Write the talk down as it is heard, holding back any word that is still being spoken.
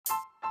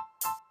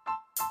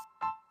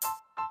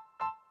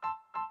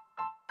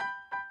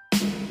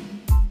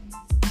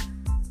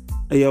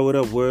Hey, yo, what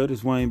up, world?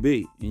 It's Wayne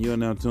B, and you're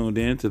now tuned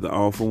in to the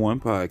All for One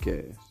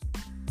podcast.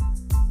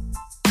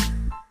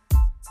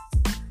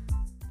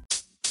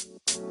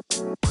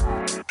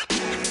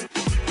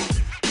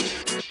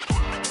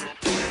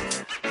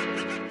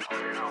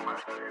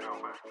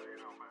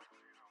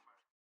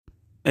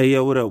 Hey,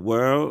 yo, what up,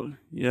 world?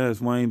 Yeah, it's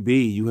Wayne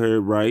B. You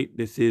heard right.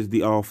 This is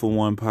the All for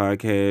One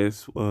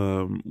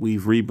podcast.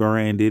 We've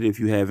rebranded. If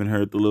you haven't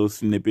heard the little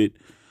snippet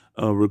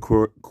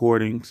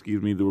recording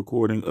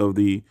of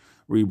the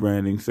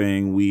rebranding,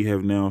 saying we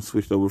have now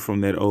switched over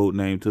from that old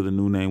name to the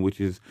new name,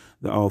 which is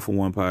the All for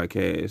One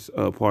podcast,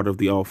 part of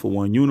the All for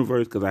One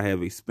universe, because I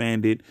have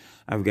expanded.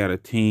 I've got a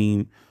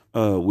team.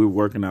 We're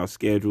working out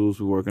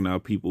schedules. We're working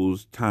out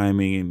people's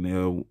timing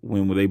and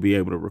when will they be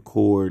able to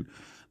record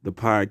the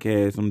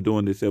podcast. I'm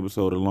doing this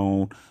episode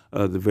alone.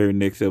 The very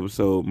next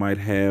episode might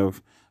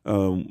have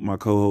my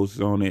co-hosts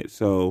on it.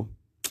 So,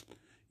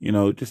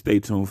 just stay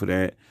tuned for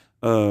that.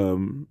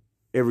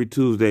 Every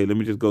Tuesday, let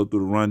me just go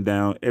through the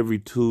rundown. Every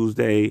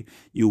Tuesday,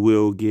 you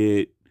will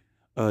get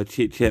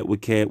Chit Chat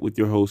with Kat, with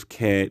your host,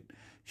 Kat.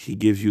 She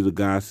gives you the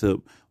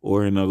gossip,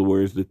 or in other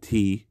words, the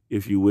tea,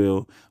 if you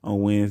will.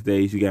 On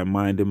Wednesdays, you got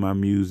Minding My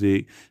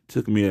Music.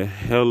 Took me a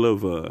hell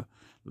of a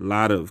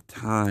lot of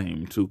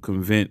time to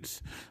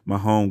convince my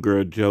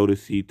homegirl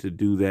Jodeci to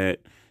do that.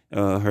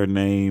 Her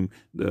name,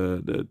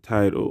 the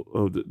title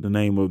of the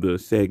name of the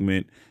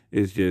segment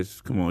is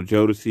just, come on,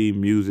 Jodeci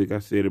Music. I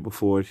said it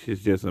before.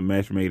 She's just a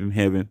match made in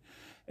heaven.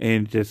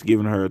 And just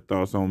giving her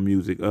thoughts on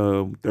music.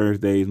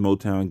 Thursdays,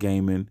 Motown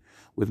Gaming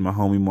with my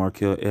homie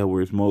Markel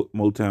Edwards.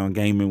 Motown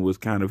Gaming was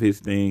kind of his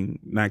thing.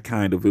 Not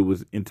kind of, it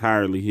was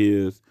entirely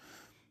his.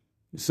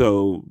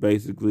 So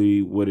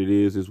basically what it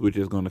is we're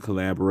just going to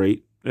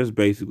collaborate. That's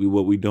basically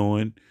what we're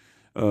doing.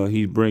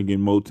 He's bringing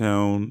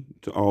Motown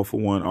to All for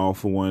One. All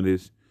for One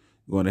is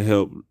going to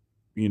help,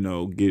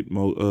 get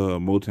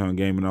Motown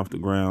Gaming off the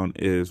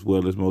ground, as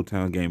well as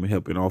Motown Gaming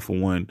helping All for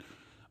One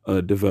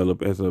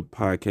develop as a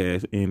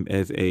podcast and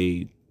as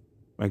a,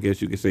 I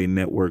guess you could say,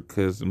 network,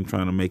 because I'm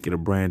trying to make it a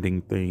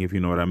branding thing, if you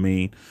know what I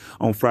mean.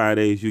 On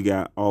Fridays, you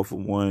got All for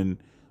One,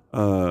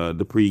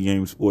 the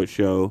pregame sports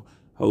show,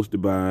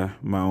 hosted by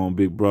my own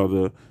big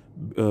brother,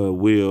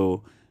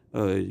 Will.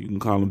 You can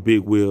call him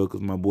Big Will,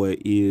 because my boy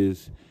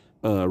is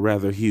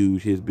rather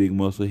huge, his big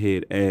muscle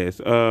head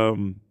ass.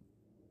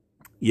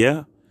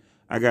 Yeah,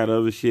 I got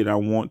other shit I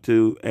want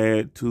to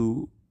add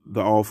to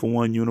the All for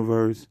One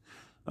universe.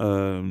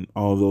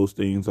 All those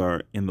things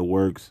are in the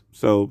works,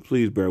 so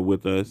please bear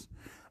with us.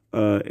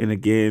 And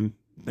again,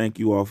 thank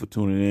you all for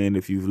tuning in.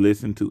 If you've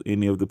listened to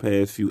any of the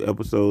past few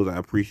episodes, I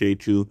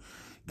appreciate you.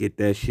 Get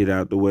that shit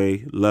out the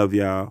way. Love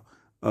y'all.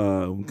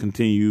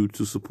 Continue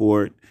to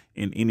support,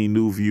 and any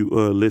new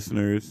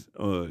listeners,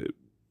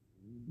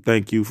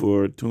 thank you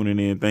for tuning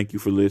in. Thank you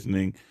for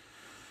listening.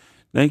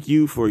 Thank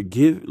you for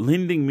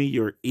lending me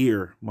your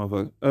ear,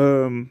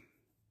 motherfucker.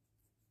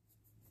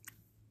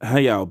 How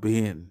y'all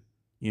been?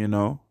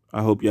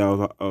 I hope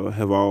y'all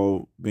have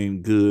all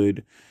been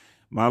good.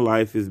 My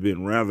life has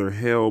been rather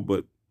hell,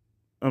 but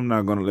I'm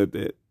not going to let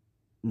that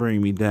bring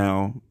me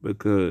down,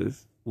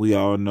 because we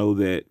all know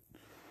that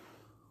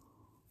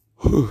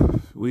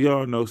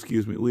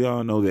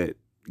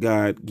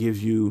God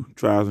gives you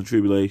trials and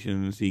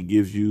tribulations. He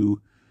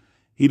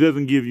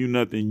doesn't give you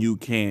nothing you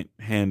can't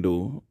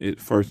handle, it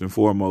first and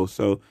foremost.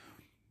 So,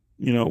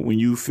 when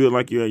you feel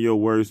like you're at your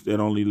worst, that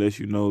only lets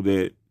you know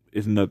that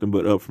it's nothing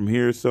but up from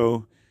here.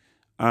 So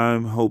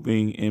I'm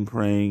hoping and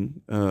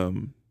praying,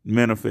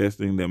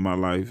 manifesting that my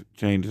life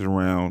changes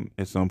around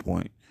at some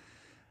point.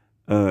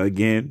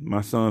 Again,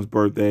 my son's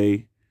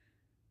birthday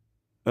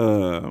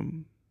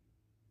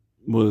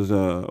was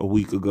a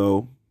week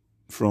ago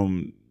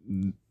from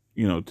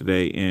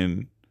today,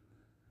 and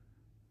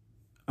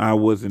I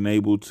wasn't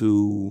able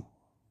to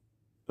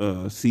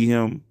see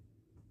him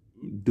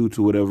due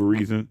to whatever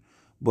reason,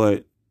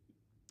 but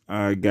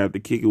I got to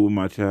kick it with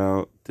my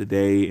child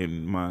today,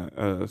 and my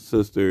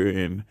sister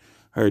and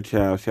her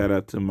child. Shout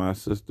out to my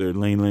sister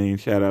Lane.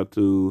 Shout out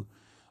to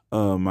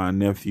my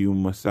nephew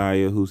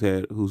Messiah,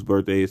 whose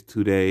birthday is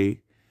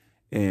today,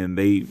 and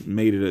they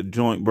made it a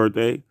joint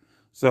birthday.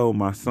 So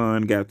my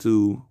son I got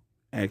to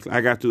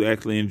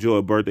actually enjoy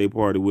a birthday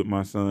party with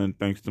my son,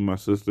 thanks to my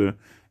sister,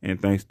 and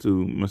thanks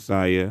to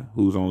Messiah,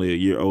 who's only a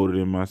year older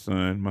than my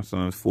son. My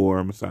son's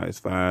 4, Messiah's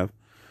 5.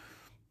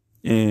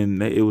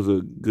 And it was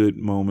a good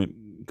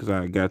moment, because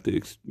I got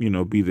to,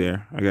 be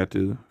there. I got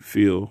to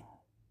feel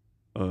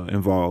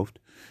involved.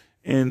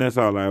 And that's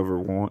all I ever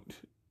want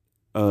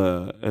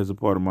as a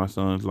part of my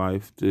son's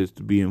life, just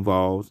to be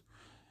involved,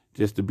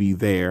 just to be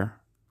there.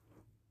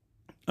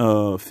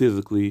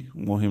 Physically,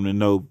 want him to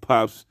know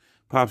Pop's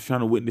trying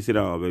to witness it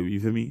all, baby. You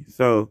feel me?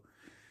 So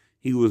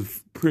he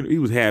was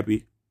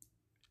happy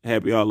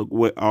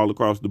all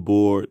across the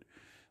board.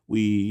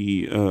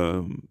 We,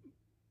 of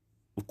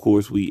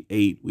course, we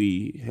ate.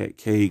 We had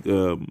cake.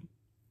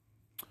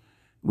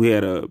 We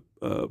had a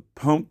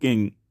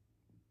pumpkin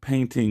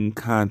painting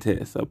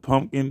contest. It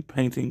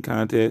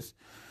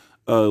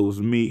was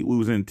me. We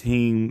was in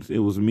teams. It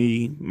was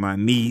me, my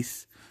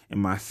niece,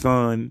 and my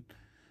son.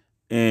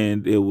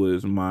 and it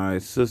was my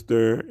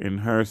sister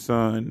and her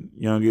son,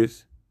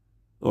 youngest,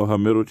 or her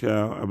middle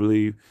child, I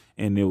believe,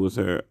 and it was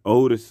her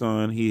oldest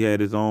son. He had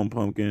his own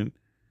pumpkin,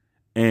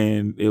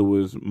 and it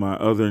was my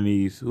other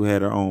niece who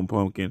had her own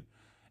pumpkin.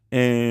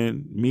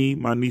 And me,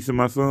 my niece, and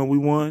my son, we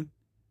won.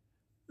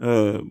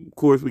 Of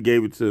course, we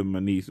gave it to my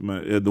niece.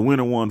 The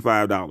winner won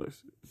 $5,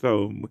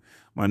 so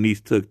my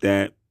niece took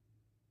that.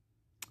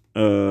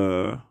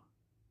 Took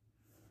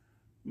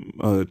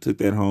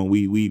that home.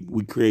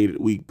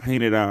 We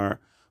painted our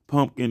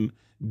pumpkin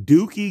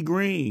dookie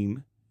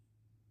green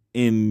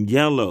in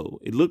yellow.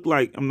 It looked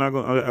like,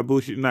 I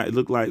bullshit not. It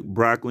looked like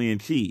broccoli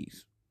and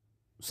cheese.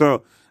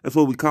 So that's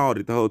what we called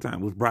it the whole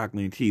time, was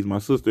broccoli and cheese. My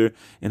sister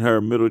and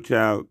her middle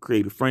child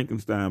created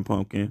Frankenstein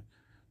pumpkin.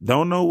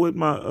 Don't know what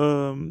my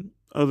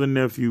other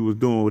nephew was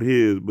doing with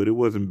his, but it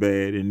wasn't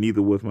bad, and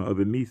neither was my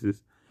other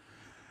nieces.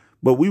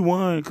 But we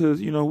won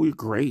because, we're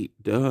great.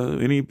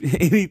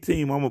 Any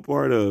team I'm a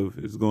part of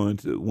is going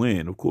to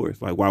win, of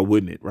course. Like, why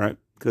wouldn't it, right?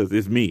 Because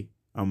it's me.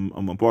 I'm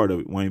a part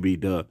of it. Wayne B.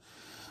 Duh.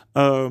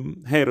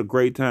 Had a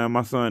great time.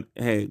 My son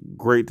had a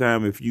great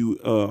time. If you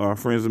are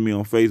friends with me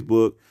on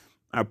Facebook,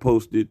 I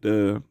posted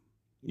the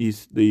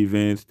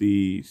events,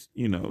 the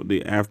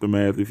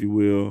aftermath, if you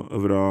will,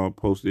 of it all.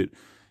 Posted.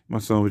 My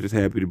son was just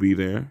happy to be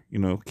there.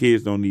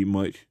 Kids don't need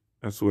much.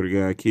 I swear to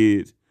God,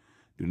 kids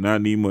do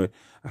not need much.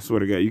 I swear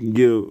to God,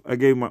 I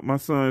gave my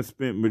son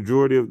spent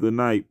majority of the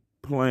night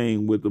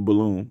playing with the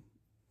balloon.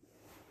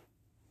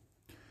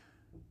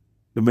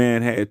 The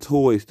man had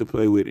toys to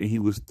play with, and he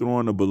was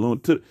throwing a balloon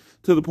to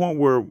the point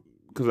where,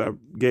 because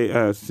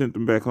I sent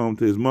him back home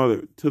to his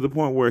mother, to the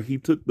point where he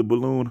took the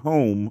balloon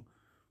home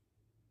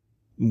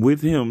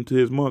with him to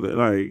his mother.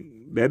 Like,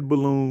 that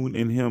balloon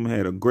and him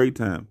had a great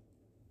time.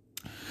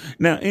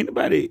 Now,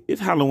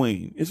 it's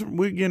Halloween.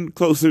 We're getting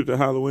closer to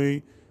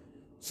Halloween,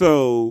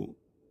 so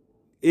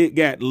it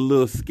got a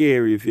little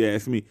scary, if you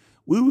ask me.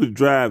 We was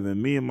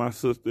driving, me and my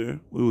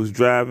sister. We was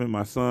driving,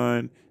 my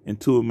son and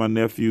two of my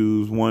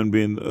nephews, one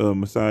being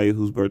Messiah,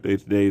 whose birthday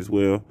today as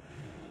well.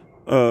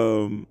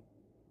 All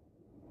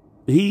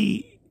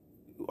three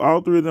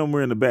of them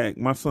were in the back.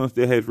 My son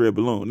still has red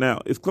balloon.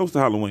 Now, it's close to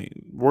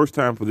Halloween. Worst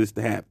time for this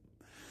to happen.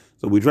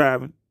 So we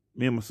driving,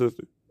 me and my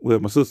sister. Well,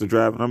 my sister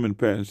driving, I'm in the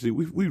passenger seat.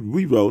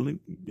 We rolling.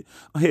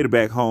 I headed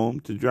back home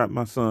to drop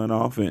my son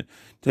off and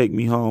take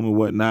me home and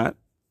whatnot.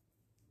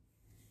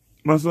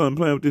 My son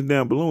playing with this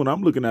damn balloon.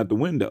 I'm looking out the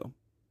window.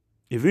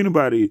 If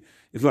anybody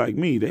is like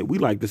me, that we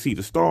like to see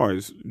the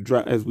stars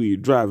as we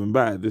driving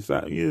by. This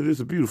is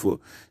a beautiful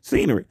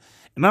scenery.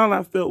 And all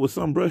I felt was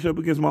some brush up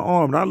against my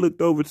arm. And I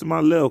looked over to my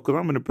left, because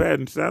I'm in the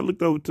passenger side. I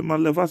looked over to my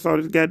left. I saw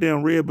this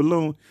goddamn red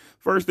balloon.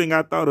 First thing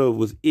I thought of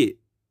was it.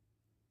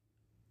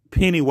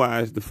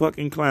 Pennywise, the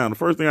fucking clown. The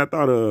first thing I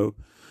thought of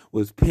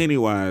was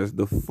Pennywise,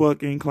 the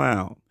fucking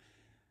clown.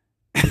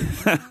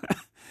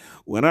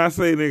 When I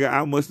say, nigga,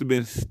 I must have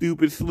been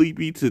stupid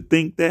sleepy to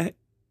think that.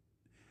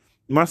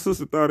 My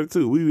sister thought it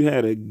too. We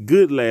had a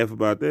good laugh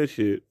about that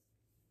shit.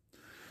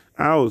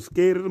 I was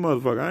scared of the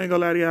motherfucker. I ain't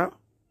gonna lie to y'all.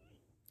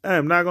 I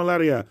am not gonna lie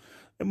to y'all.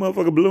 That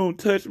motherfucker balloon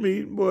touched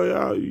me, boy.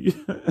 I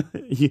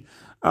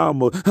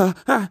almost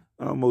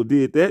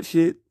did that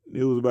shit.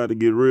 It was about to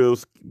get real,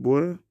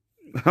 boy.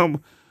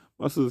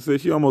 My sister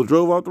said she almost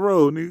drove off the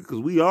road, nigga, because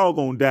we all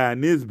gonna die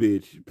in this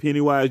bitch.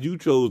 Pennywise, you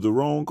chose the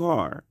wrong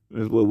car.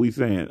 That's what we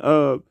saying.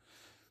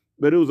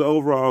 But it was an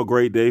overall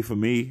great day for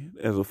me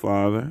as a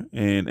father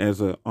and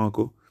as an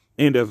uncle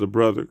and as a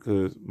brother,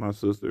 because my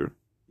sister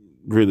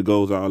really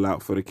goes all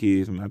out for the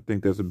kids, and I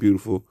think that's a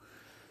beautiful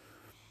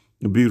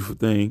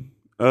thing.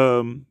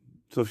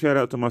 So shout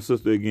out to my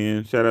sister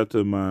again. Shout out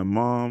to my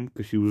mom,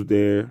 because she was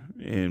there,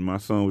 and my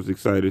son was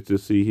excited to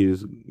see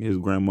his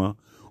grandma,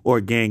 or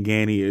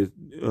Gangani, as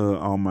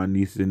all my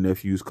nieces and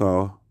nephews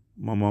call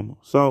my mama.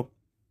 So,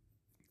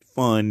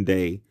 fun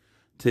day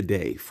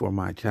today for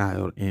my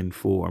child and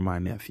for my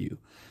nephew.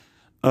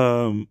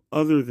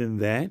 Other than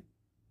that,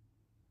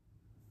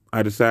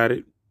 I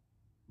decided,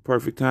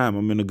 perfect time.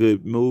 I'm in a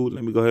good mood.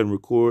 Let me go ahead and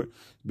record.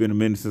 It's been a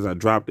minute since I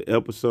dropped the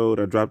episode.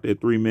 I dropped that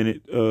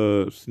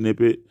 3-minute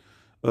snippet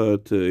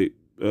to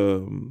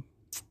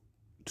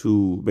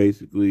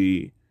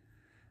basically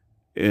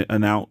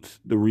announce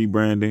the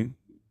rebranding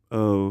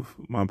of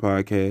my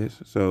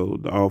podcast. So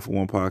the All for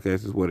One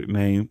podcast is what it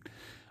named.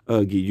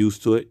 Get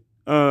used to it.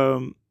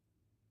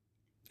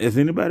 Has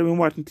anybody been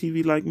watching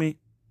TV like me?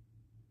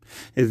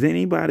 Has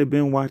anybody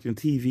been watching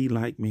TV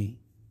like me?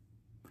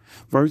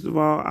 First of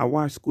all, I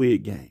watched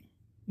Squid Game.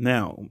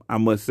 Now, I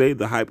must say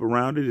the hype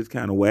around it is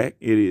kind of whack.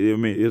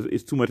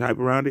 It's too much hype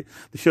around it.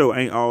 The show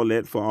ain't all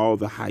that for all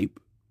the hype.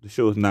 The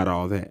show is not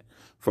all that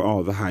for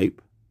all the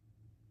hype.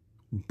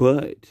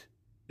 But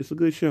it's a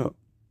good show.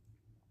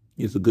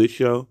 It's a good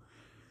show.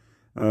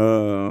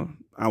 I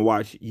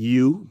watched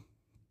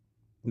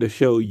the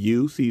show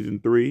You, season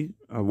 3.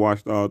 I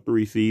watched all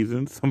 3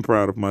 seasons. I'm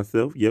proud of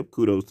myself. Yep,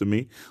 kudos to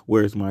me.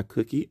 Where's my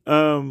cookie?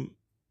 And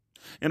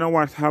I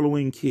watched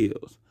Halloween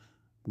Kills.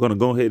 I'm gonna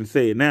go ahead and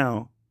say it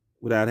now,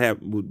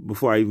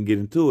 before I even get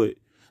into it.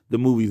 The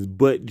movie's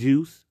Butt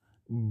Juice,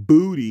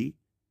 Booty,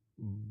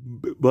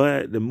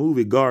 But the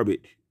movie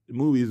garbage. The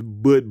movie is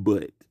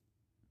butt.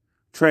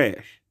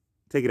 Trash.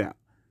 Take it out.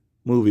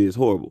 Movie is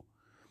horrible.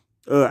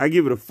 I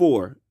give it a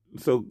 4.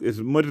 So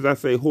as much as I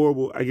say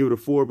horrible, I give it a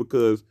 4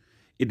 because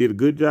it did a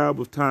good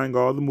job of tying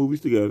all the movies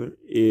together.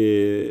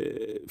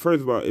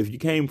 First of all, if you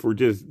came for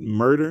just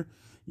murder,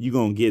 you're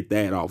going to get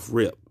that off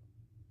rip.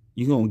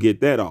 You're going to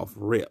get that off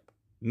rip.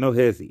 No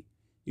hezzy.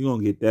 You're going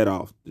to get that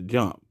off the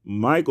jump.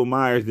 Michael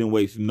Myers didn't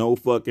waste no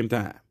fucking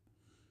time.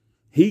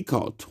 He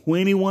caught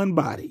 21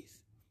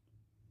 bodies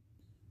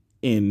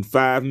in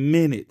 5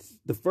 minutes.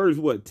 The first,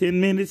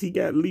 10 minutes, he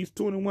got at least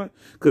 21?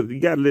 Because you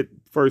got to let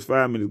the first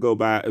 5 minutes go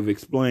by of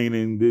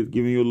explaining this,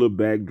 giving you a little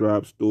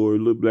backdrop story, a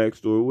little black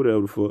story,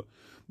 whatever the fuck.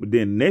 But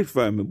then the next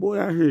 5 minutes, boy,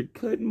 I heard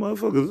cutting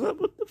motherfuckers up.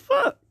 What the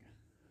fuck?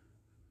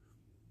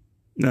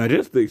 Now,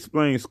 just to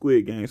explain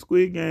Squid Game.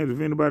 Squid Game,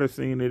 if anybody's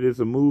seen it, it's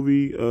a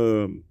movie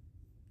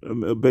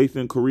based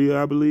in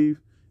Korea, I believe.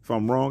 If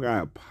I'm wrong, I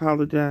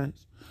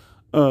apologize.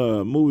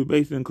 Movie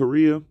based in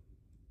Korea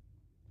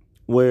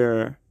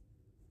where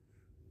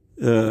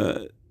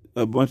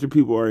a bunch of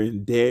people are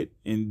in debt,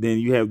 and then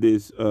you have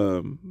this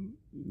I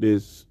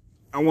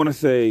want to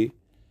say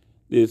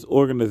this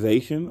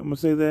organization, I'm gonna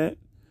say that,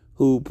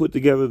 who put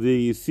together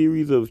the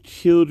series of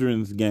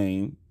children's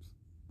games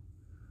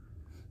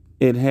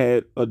and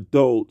had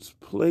adults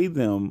play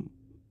them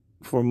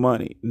for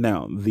money.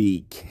 Now,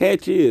 the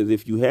catch is,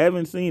 if you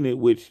haven't seen it,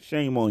 which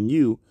shame on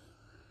you,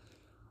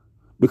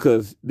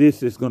 because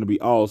this is going to be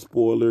all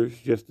spoilers,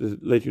 just to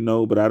let you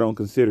know, but I don't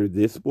consider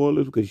this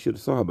spoilers because you should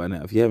have saw it by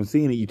now. If you haven't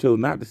seen it, you chose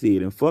not to see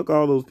it. And fuck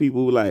all those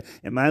people who like,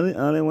 am I the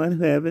only one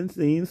who haven't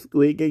seen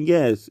Squid Game?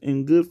 Yes,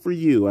 and good for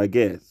you, I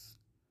guess.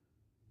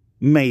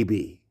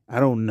 Maybe. I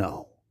don't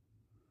know.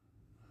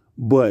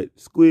 But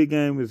Squid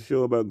Game is a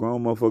show about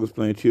grown motherfuckers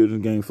playing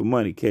children's games for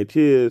money. Catch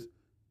is,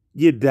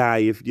 you die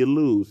if you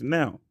lose.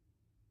 Now,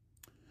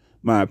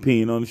 my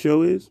opinion on the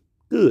show is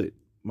good.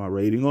 My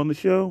rating on the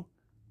show,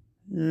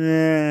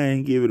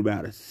 I give it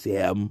about a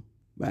 7,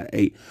 about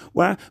 8.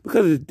 Why?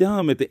 Because it's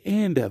dumb at the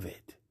end of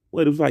it.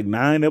 It was like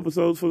 9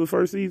 episodes for the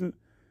first season?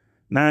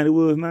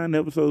 9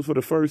 episodes for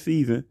the first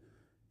season.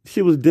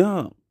 Shit was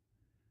dumb.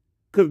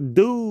 Because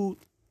dude,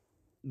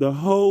 the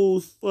whole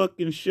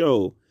fucking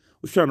show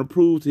was trying to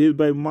prove to his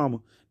baby mama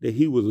that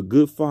he was a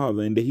good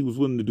father and that he was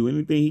willing to do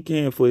anything he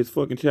can for his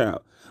fucking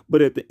child.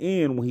 But at the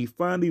end, when he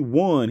finally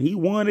won, he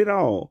won it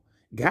all,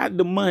 got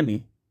the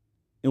money,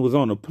 and was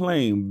on a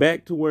plane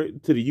back to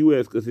the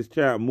U.S. because his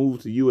child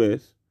moved to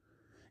U.S.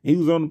 And he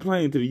was on the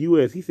plane to the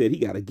U.S. He said he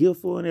got a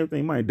gift for it and everything.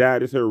 He might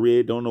dyed his hair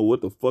red. Don't know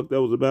what the fuck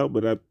that was about,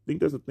 but I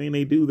think that's a thing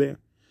they do there.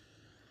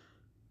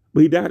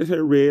 But he dyed his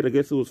hair red. I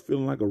guess it was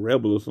feeling like a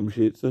rebel or some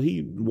shit. So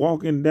he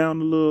walking down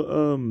the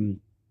little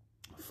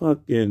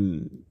fuck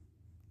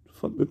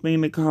the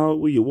thing they call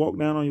where you walk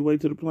down on your way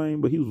to the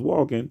plane. But he was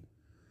walking,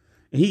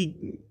 and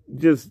he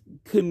just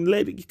couldn't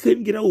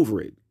get over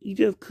it. He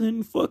just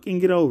couldn't fucking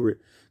get over it.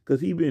 Because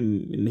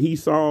he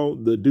saw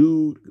the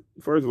dude.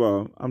 First of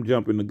all, I'm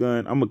jumping the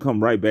gun. I'm going to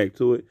come right back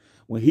to it.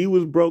 When he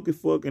was broke as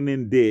fucking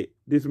in debt,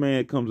 this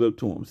man comes up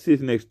to him,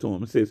 sits next to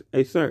him, and says,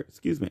 "Hey, sir,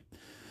 excuse me.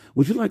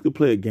 Would you like to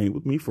play a game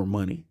with me for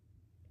money?"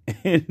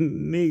 And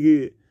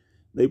nigga,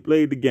 they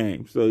played the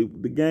game. So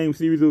the game,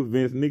 series of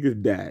events,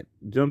 niggas died.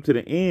 Jump to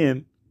the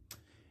end.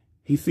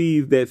 He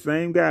sees that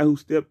same guy who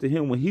stepped to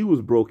him when he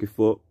was broke as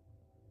fuck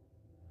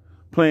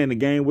playing the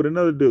game with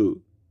another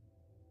dude.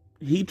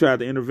 He tried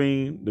to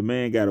intervene. The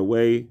man got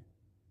away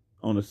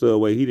on the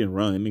subway. He didn't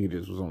run. Nigga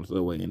just was on the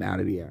subway and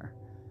out of the air.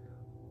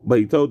 But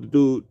he told the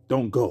dude,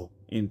 "Don't go,"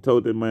 and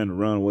told that man to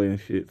run away and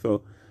shit.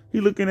 So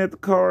he looking at the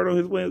card on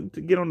his way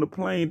to get on the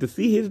plane to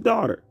see his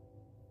daughter.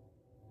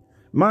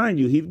 Mind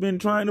you, he's been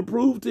trying to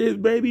prove to his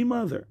baby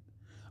mother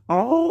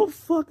all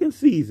fucking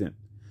season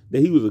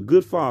that he was a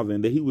good father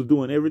and that he was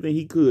doing everything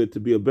he could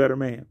to be a better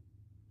man.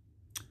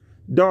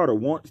 Daughter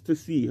wants to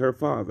see her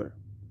father.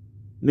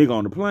 Nigga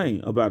on the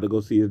plane, about to go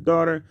see his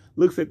daughter,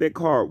 looks at that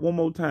card one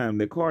more time,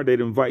 that card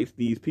that invites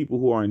these people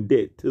who are in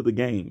debt to the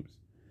games,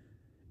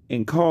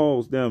 and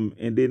calls them,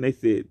 and then they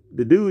said,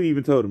 the dude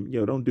even told him,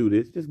 "Yo, don't do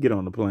this, just get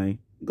on the plane,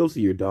 go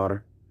see your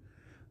daughter."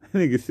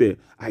 Nigga said,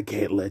 "I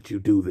can't let you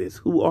do this.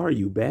 Who are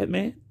you,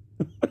 Batman?"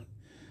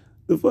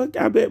 The fuck,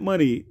 I bet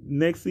money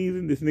next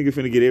season this nigga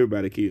finna get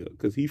everybody killed,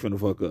 because he finna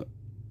fuck up.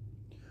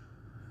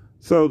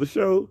 So the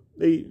show,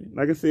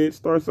 like I said,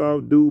 starts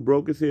off, dude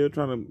broke his head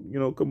trying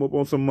to, come up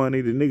on some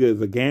money. The nigga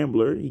is a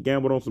gambler. He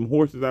gambled on some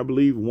horses, I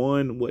believe,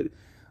 won,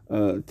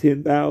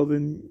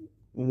 10,000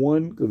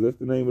 won, because that's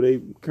the name of their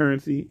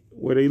currency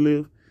where they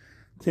live.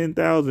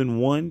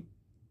 10,001.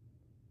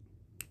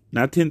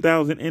 Not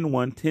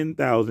 10,001,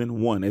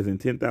 10,001, as in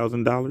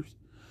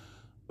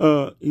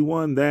 $10,000. He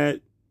won that.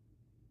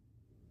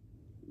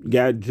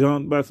 Got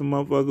jumped by some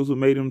motherfuckers who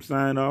made him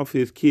sign off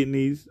his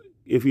kidneys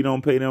if he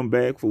don't pay them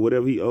back for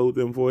whatever he owed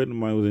them for it. The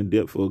money was in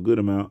debt for a good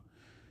amount.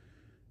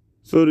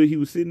 So that he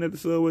was sitting at the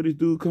subway, this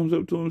dude comes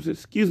up to him and says,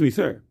 "Excuse me,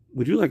 sir,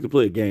 would you like to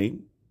play a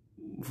game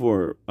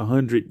for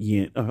 100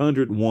 yen,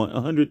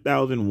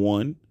 100,000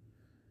 won?"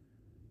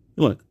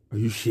 Look, Are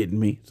you shitting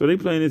me? So they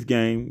playing this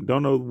game.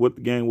 Don't know what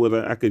the game was.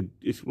 I could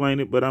explain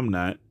it, but I'm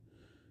not.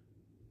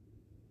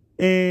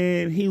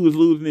 And he was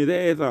losing his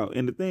ass off.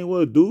 And the thing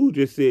was, dude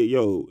just said,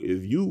 yo,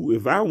 if you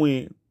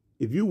win,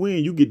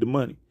 you get the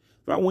money.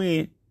 If I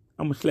win,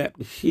 I'm gonna slap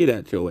the shit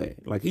out your ass.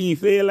 Like, he ain't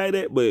say it like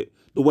that, but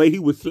the way he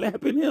was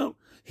slapping him,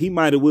 he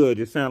might as well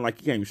just sound like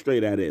he came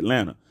straight out of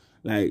Atlanta.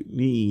 Like,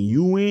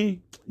 you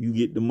win, you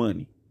get the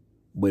money.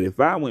 But if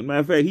I win, matter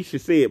of fact, he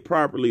should say it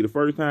properly the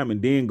first time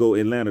and then go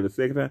Atlanta the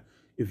second time.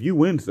 If you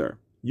win, sir,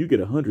 you get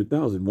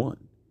 100,001.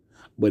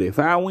 But if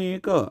I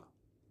win,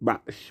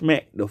 about to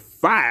smack the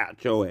fire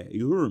out your ass.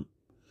 You heard me?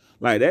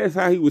 Like, that's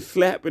how he was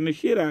slapping the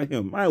shit out of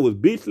him. I was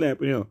bitch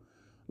slapping him.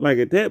 Like,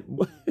 at that,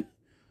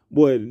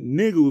 boy,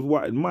 nigga was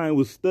watching. Mine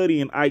was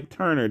studying Ike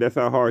Turner. That's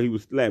how hard he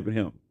was slapping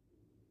him.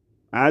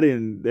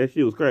 That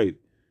shit was crazy.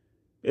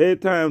 Every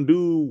time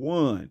dude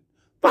won,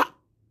 fuck,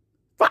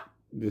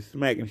 just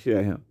smacking shit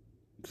at him.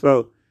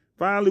 So,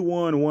 finally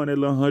won that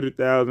little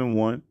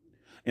 100,001.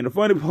 And the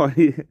funny part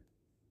is,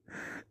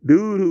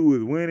 dude who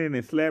was winning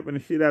and slapping the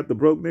shit out the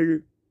broke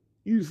nigga,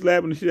 he was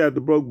slapping the shit out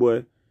the broke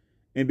boy.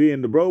 And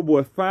then the broke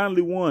boy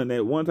finally won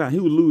that one time. He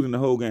was losing the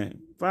whole game.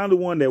 Finally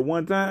won that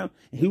one time.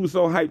 And he was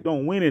so hyped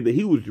on winning that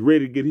he was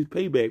ready to get his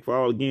payback for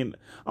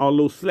all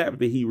those slaps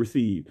that he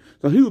received.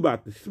 So he was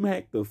about to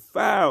smack the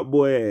foul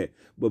boy ass.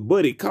 But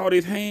Buddy caught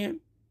his hand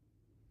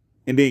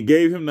and then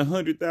gave him the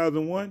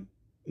 100,001.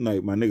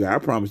 Like, my nigga, I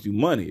promised you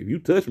money. If you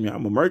touch me,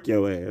 I'm gonna murk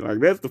your ass. Like,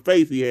 that's the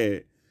face he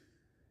had.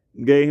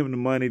 Gave him the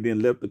money,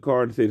 then left the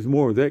card and said, "It's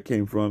more where that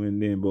came from,"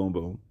 and then boom,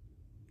 boom.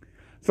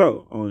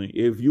 So,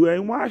 if you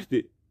ain't watched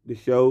it, the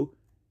show,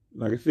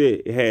 like I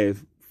said, it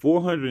has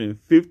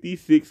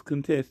 456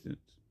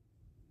 contestants.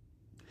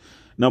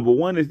 Number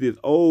one is this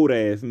old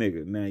ass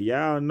nigga. Now,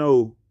 y'all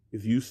know,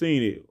 if you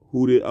seen it,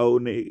 who this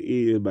old nigga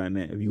is by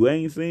now. If you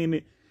ain't seen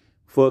it,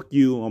 fuck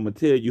you. I'm gonna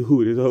tell you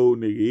who this old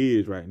nigga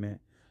is right now.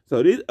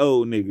 So this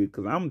old nigga,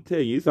 because I'm gonna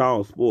tell you, it's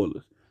all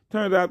spoilers.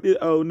 Turns out this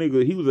old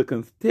nigga, he was a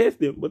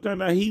contestant, but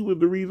turned out he was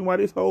the reason why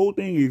this whole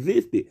thing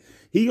existed.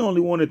 He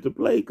only wanted to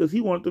play because he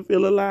wanted to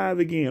feel alive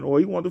again, or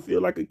he wanted to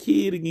feel like a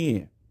kid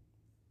again.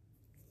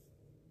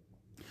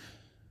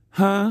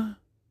 Huh?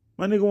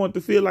 My nigga wanted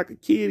to feel like a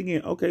kid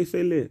again. Okay,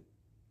 say less.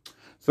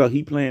 So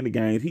he playing the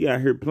games. He out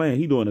here playing.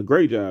 He doing a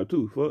great job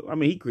too.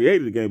 He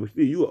created the game, but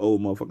still, you an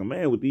old motherfucking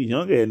man with these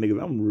young ass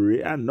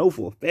niggas. I know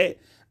for a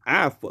fact,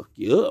 I fuck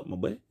you up, my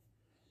boy.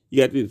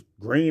 You got this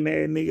green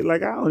ass nigga.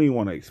 Like, I don't even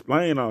want to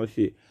explain all this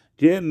shit.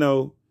 Just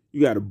know you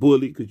got a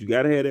bully, because you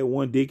got to have that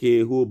one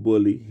dickhead who a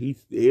bully.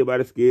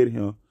 Everybody scared of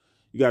him.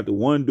 You got the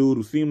one dude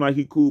who seemed like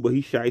he cool, but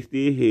he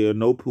shysty as hell,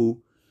 no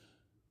poo.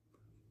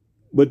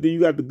 But then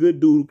you got the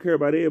good dude who care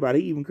about everybody.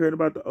 He even cared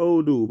about the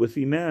old dude. But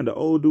see, now the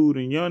old dude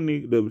and young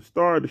nigga, the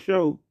star of the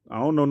show, I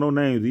don't know no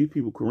names. These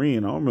people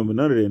Korean. I don't remember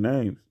none of their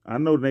names. I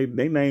know they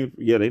names,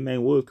 yeah, their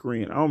name was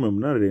Korean. I don't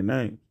remember none of their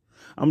names.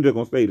 I'm just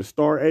going to say the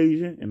star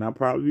Asian, and I'll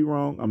probably be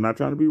wrong. I'm not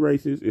trying to be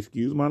racist.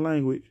 Excuse my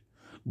language.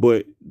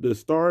 But the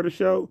star of the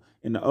show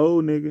and the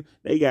old nigga,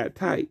 they got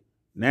tight.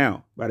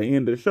 Now, by the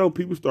end of the show,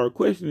 people start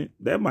questioning,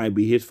 that might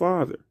be his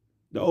father.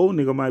 The old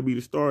nigga might be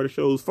the star of the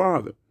show's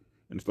father.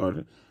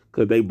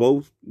 Because they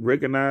both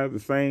recognize the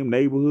same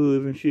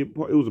neighborhoods and shit.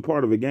 It was a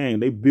part of a game.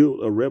 They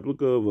built a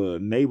replica of a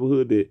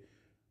neighborhood that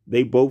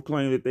they both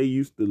claim that they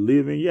used to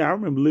live in. Yeah, I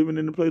remember living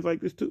in a place like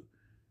this too.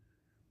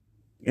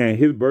 And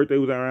his birthday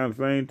was around the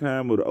same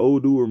time with the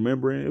old dude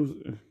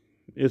remembering.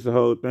 It's a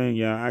whole thing,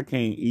 y'all. I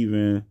can't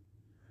even,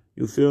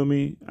 you feel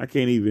me? I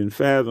can't even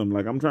fathom.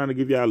 Like, I'm trying to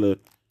give y'all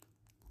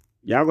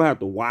y'all gonna have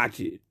to watch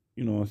it.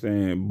 You know what I'm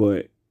saying?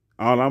 But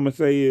all I'm gonna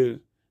say is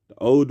the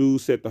old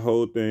dude set the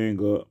whole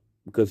thing up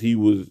because he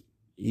wanted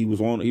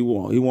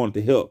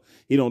to help.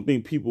 He don't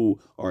think people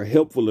are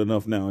helpful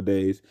enough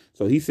nowadays.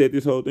 So he set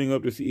this whole thing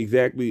up to see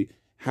exactly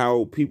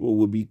how people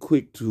would be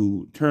quick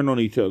to turn on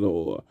each other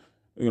or,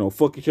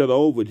 fuck each other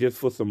over just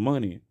for some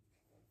money.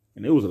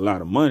 And it was a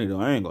lot of money, though.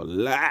 I ain't gonna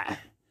lie.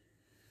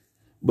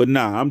 But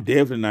nah, I'm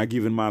definitely not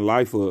giving my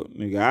life up.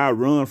 Nigga, I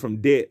run from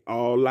debt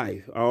all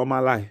my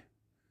life.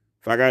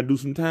 If I gotta do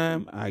some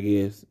time, I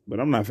guess. But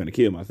I'm not finna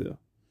kill myself.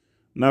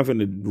 I'm not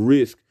finna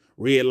risk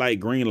red light,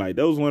 green light.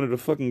 That was one of the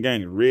fucking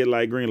games. Red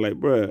light, green light.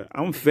 Bruh,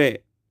 I'm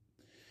fat.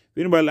 If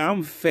anybody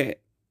I'm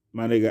fat,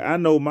 my nigga, I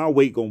know my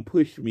weight gonna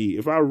push me.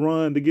 If I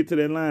run to get to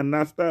that line and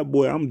not stop,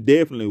 boy, I'm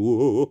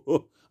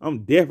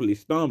definitely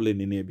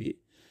stumbling in that bit.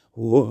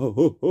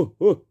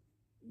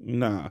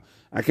 Nah,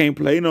 I can't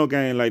play no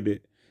game like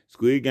that.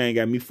 Squid Game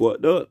got me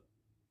fucked up.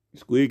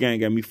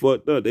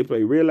 They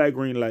play red light,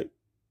 green light.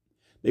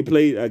 They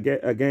played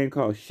a game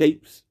called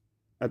Shapes.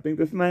 I think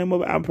that's the name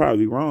of it. I'm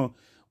probably wrong.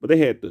 But they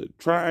had the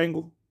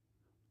triangle,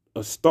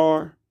 a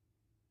star.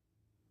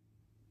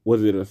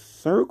 Was it a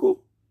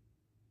circle?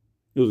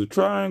 It was a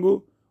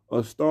triangle,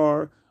 a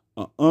star,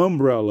 an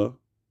umbrella.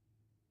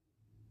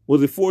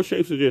 Was it 4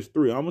 shapes or just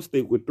 3? I'm going to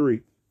stick with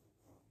 3.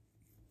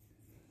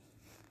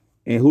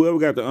 And whoever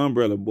got the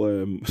umbrella,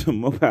 boy,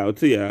 more power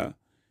to y'all.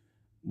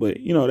 But,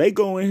 they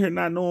go in here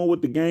not knowing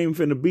what the game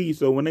finna be.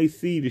 So when they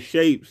see the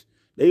shapes,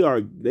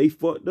 They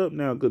fucked up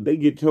now because they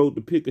get told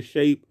to pick a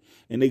shape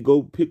and they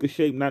go pick a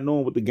shape not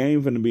knowing what the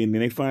game's gonna be, and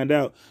then they find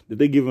out that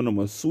they giving them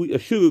a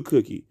sugar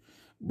cookie,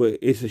 but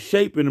it's a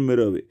shape in the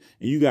middle of it,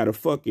 and you gotta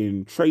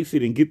fucking trace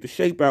it and get the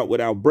shape out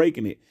without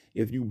breaking it.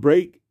 If you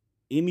break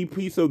any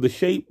piece of the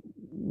shape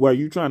while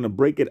you trying to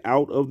break it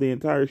out of the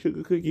entire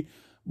sugar cookie,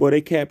 boy,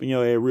 they capping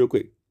your ass real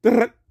quick.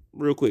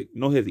 Real quick.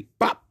 No hesitate.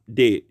 Pop.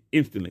 Dead.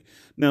 Instantly.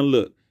 Now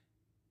look.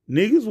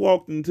 Niggas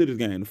walked into this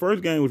game. The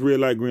first game was red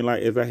light, green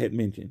light, as I had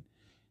mentioned.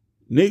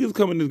 Niggas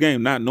come in this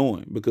game not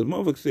knowing because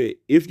motherfuckers said,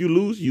 if you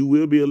lose, you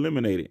will be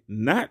eliminated.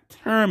 Not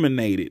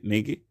terminated,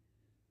 nigga.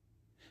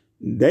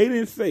 They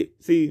didn't say,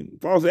 see,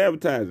 false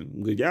advertising.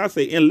 Because y'all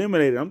say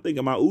eliminated. I'm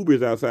thinking my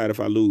Uber's outside if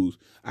I lose.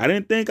 I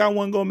didn't think I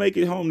wasn't going to make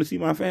it home to see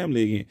my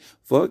family again.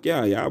 Fuck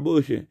y'all. Y'all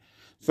bullshit.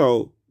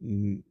 So,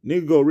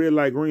 nigga go red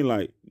light, green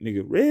light.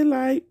 Nigga, red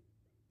light.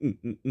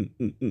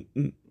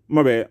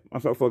 My bad. I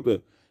so fucked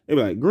up. They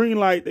be like, green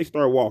light, they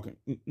start walking.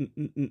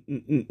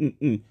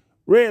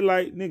 Red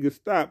light, nigga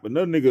stop.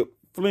 Another nigga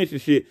flinch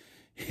and shit.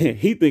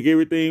 He think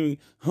everything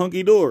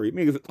hunky-dory.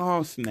 Niggas,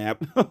 oh,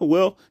 snap.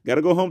 Well,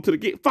 gotta go home to the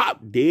gate. Pop,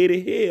 dead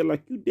ahead.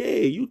 Like, you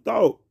dead. You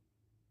thought.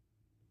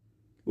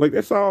 Like,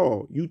 that's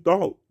all. You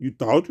thought. You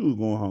thought you was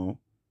going home.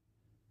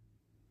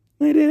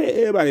 Man,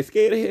 everybody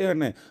scared of hell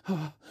now.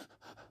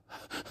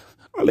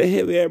 All that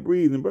heavy ass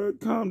breathing, bro.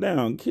 Calm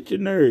down. Get your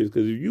nerves.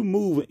 Because if you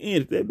move an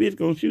inch, that bitch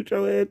gonna shoot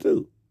your ass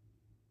too.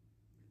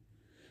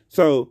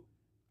 So,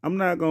 I'm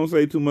not gonna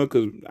say too much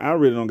because I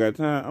really don't got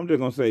time. I'm just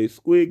gonna say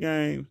Squid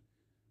Game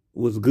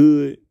was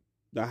good.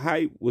 The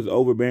hype was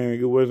overbearing.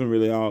 It wasn't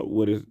really all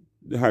what it's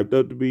hyped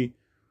up to be.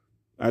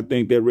 I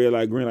think that red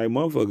light, green light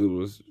motherfucker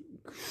was,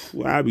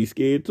 well, I'd be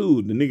scared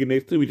too. The nigga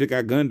next to me just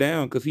got gunned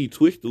down because he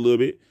twitched a little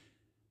bit.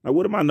 Like,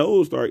 what if my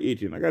nose start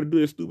itching? I got to do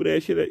that stupid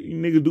ass shit that you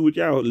niggas do with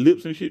y'all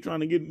lips and shit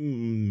trying to get...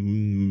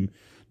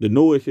 The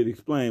noise should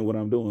explain what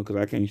I'm doing because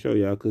I can't show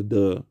y'all because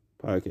the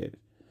podcast.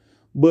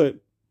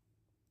 But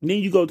then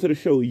you go to the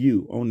show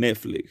You on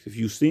Netflix. If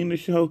you've seen the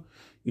show,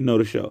 you know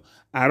the show.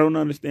 I don't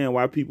understand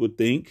why people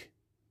think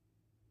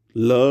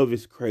Love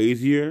is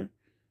crazier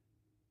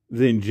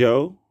than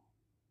Joe.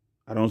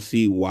 I don't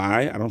see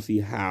why. I don't see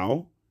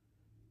how.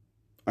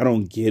 I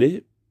don't get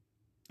it.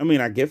 I mean,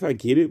 I guess I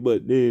get it,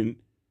 but then...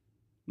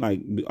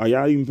 Like, are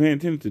y'all even paying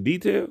attention to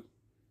details?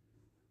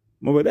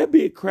 But that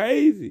be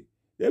crazy.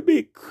 That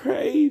be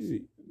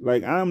crazy.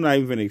 Like, I'm not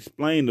even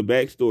explaining the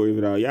backstory of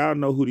it all. Y'all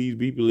know who these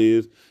people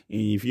is.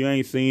 And if you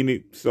ain't seen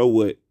it, so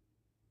what?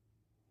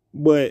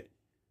 But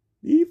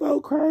these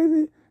folks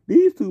crazy.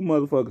 These two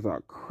motherfuckers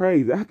are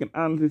crazy. I can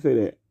honestly say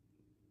that.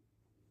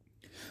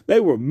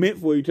 They were meant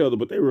for each other,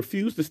 but they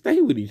refused to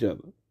stay with each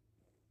other.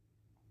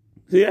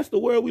 See, that's the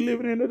world we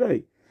living in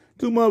today.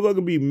 Two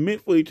motherfuckers be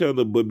meant for each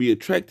other, but be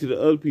attracted to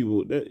other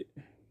people.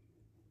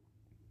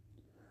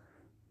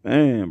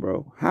 Man,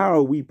 bro, how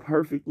are we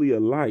perfectly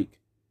alike?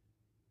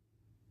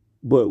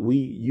 But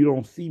you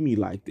don't see me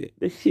like that.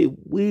 That shit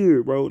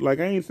weird, bro.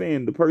 Like, I ain't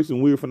saying the person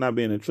weird for not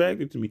being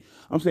attracted to me.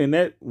 I'm saying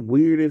that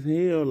weird as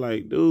hell.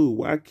 Like, dude,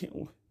 why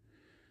can't...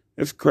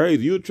 That's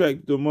crazy. You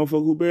attracted to a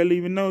motherfucker who barely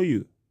even know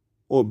you.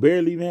 Or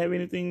barely even have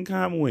anything in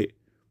common with.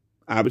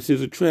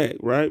 Opposites attract,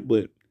 right?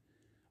 But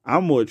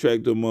I'm more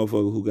attracted to a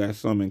motherfucker who got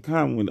something in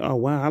common with, oh,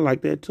 wow, I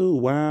like that too.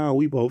 Wow,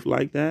 we both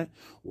like that.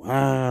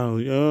 Wow,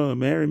 yeah,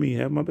 marry me,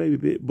 have my baby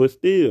bit. But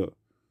still.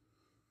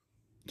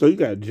 So you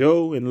got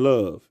Joe and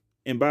Love.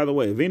 And by the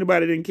way, if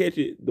anybody didn't catch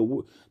it,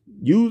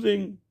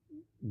 giving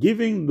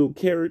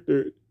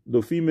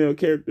the female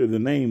character the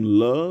name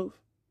Love,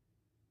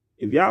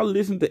 if y'all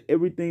listen to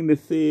everything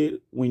that's said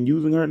when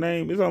using her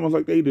name, it's almost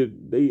like they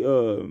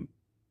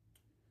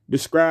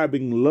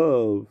describing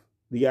love,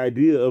 the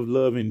idea of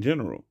love in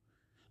general.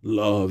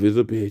 Love is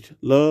a bitch.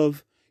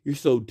 Love, you're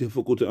so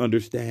difficult to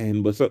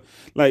understand. But so,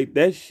 like,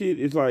 that shit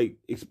is like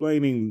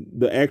explaining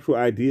the actual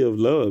idea of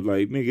love.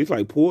 Like, nigga, it's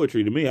like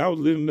poetry to me. I was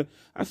listening to,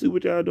 I see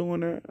what y'all doing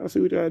there. I see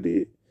what y'all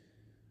did.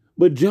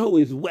 But Joe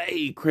is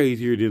way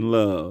crazier than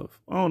Love.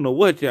 I don't know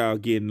what y'all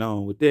getting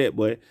on with that,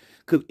 but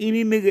because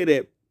any nigga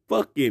that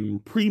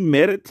fucking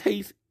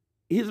premeditates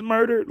his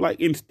murder,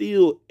 like, and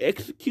still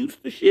executes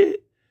the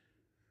shit,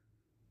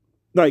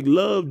 like,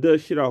 Love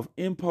does shit off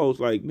impulse.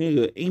 Like,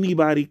 nigga,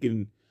 anybody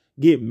can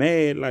get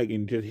mad, like,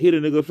 and just hit a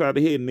nigga upside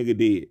the head and nigga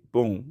dead.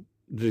 Boom.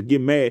 Just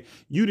get mad.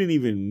 You didn't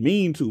even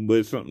mean to,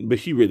 but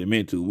she really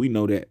meant to. We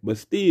know that. But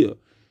still,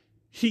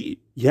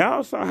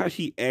 y'all saw how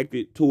she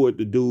acted toward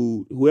the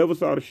dude. Whoever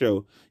saw the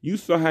show, you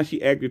saw how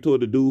she acted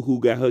toward the dude who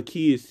got her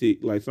kids sick.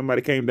 Like,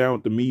 somebody came down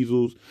with the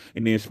measles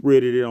and then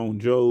spreaded it on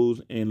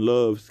Joe's and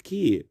Love's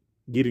kid,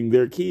 getting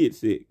their kid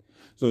sick.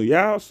 So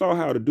y'all saw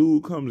how the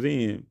dude comes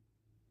in,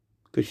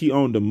 because she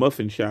owned a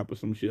muffin shop or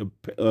some shit,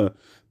 a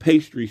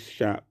pastry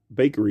shop,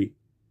 bakery.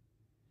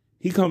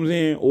 He comes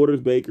in,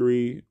 orders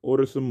bakery,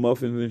 orders some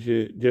muffins and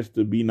shit, just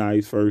to be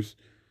nice first.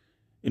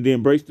 And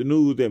then breaks the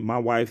news that my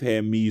wife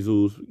had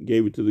measles,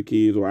 gave it to the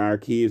kids, or our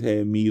kids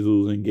had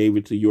measles and gave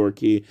it to your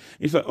kid.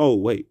 It's like, oh,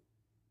 wait,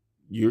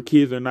 your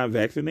kids are not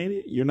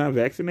vaccinated? You're not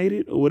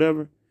vaccinated or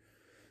whatever?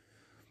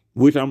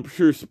 Which I'm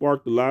sure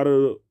sparked a lot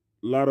of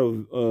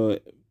anti-vax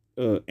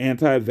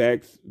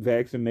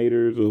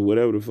vaccinators or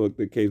whatever the fuck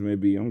the case may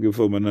be. I don't give a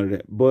fuck about none of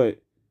that.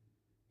 But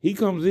he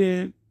comes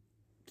in,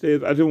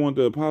 says, "I just want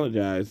to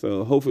apologize.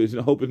 So hope it's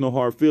no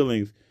hard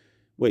feelings."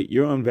 Wait,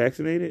 you're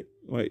unvaccinated?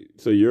 Wait,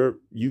 so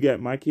you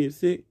got my kid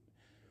sick?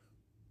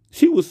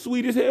 She was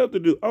sweet as hell to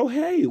do. Oh,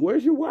 hey,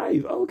 where's your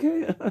wife?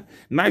 Okay.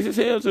 Nice as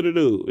hell to the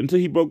dude until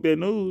he broke that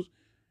news.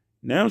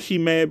 Now she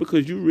mad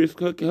because you risked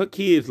her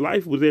kid's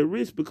life was at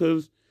risk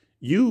because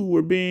you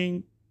were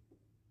being,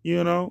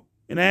 an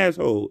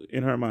asshole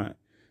in her mind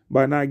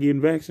by not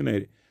getting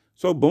vaccinated.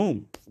 So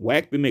boom,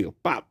 whack the nigga,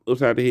 pop,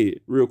 upside the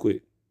head real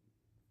quick.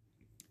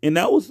 And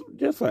that was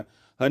just like,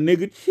 her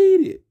nigga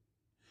cheated.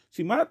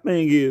 See, my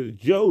thing is,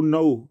 Joe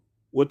know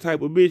what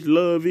type of bitch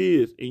love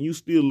is, and you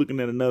still looking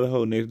at another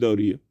hoe next door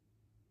to you.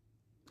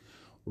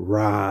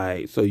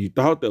 Right. So you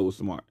thought that was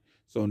smart.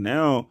 So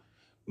now,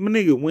 my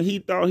nigga, when he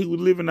thought he was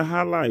living a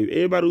high life,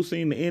 everybody who's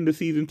seen the end of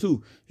season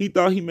 2, he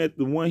thought he met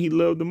the one he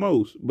loved the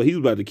most. But he was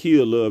about to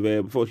kill Love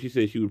Ad before she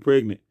said she was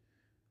pregnant.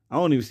 I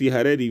don't even see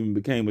how that even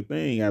became a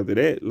thing after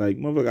that. Like,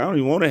 motherfucker, I don't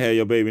even want to have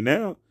your baby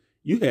now.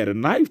 You had a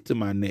knife to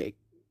my neck.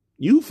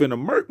 You finna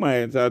murk my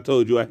ass. I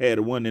told you I had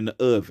one in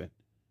the oven.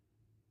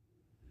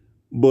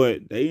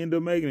 But they end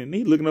up making it. And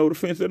he looking over the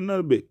fence at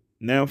another bitch.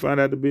 Now found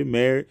out the bitch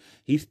married.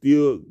 He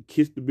still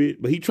kissed the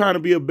bitch. But he trying to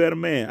be a better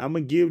man. I'm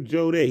going to give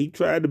Joe that. He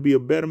tried to be a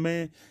better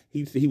man.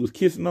 He was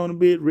kissing on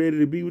the bitch, ready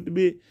to be with the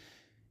bitch.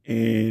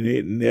 And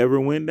it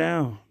never went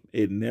down.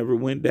 It never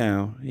went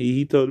down.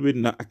 He told the bitch,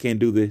 no, I can't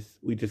do this.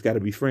 We just got to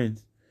be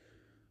friends.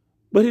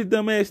 But his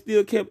dumb ass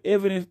still kept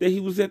evidence that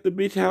he was at the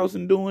bitch house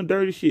and doing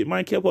dirty shit.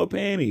 Mine kept her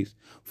panties.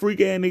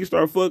 Freak ass nigga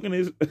start fucking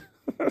his...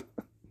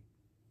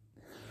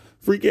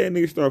 Freak ass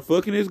nigga start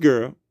fucking his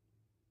girl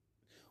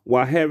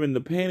while having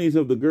the panties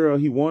of the girl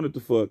he wanted to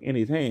fuck in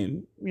his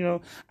hand.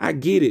 I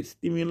get it.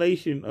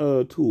 Stimulation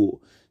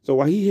tool. So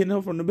while he hitting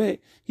her from the back,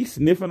 he's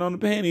sniffing on the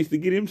panties to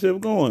get himself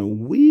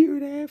going.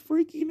 Weird ass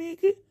freaky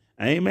nigga.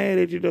 I ain't mad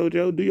at you though,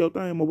 Joe. Do your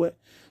thing, my boy.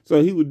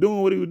 So he was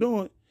doing what he was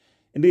doing.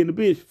 And then the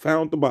bitch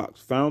found the box,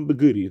 found the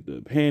goodies,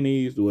 the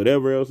panties,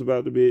 whatever else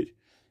about the bitch.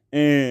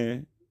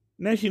 And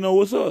now she know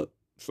what's up.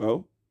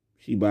 So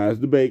she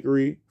buys the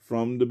bakery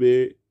from the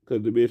bitch.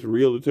 Because the bitch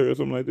realtor or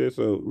something like that.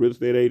 So real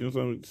estate agent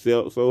or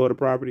something sold her the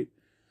property.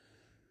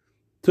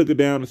 Took her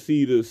down to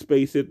see the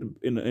space in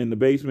the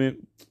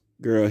basement.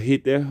 Girl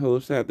hit that hoe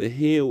upside the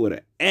head with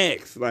an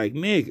axe. Like,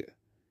 nigga.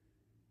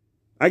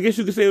 I guess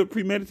you could say it was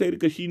premeditated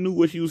because she knew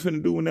what she was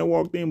finna do when that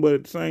walked in. But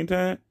at the same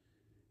time,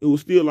 it was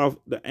still off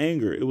the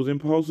anger. It was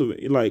impulsive.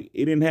 It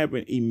didn't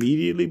happen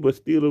immediately. But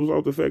still, it was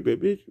off the fact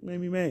that, bitch, made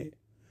me mad.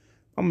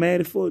 I'm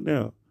mad as fuck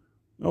now.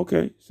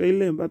 Okay. Say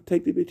less. About to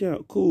take the bitch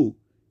out. Cool.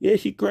 Yeah,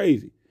 she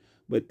crazy.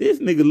 But this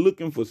nigga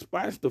looking for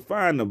spots to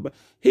find them.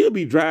 He'll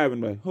be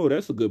driving like, oh,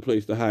 that's a good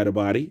place to hide a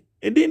body.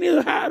 And then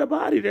he'll hide a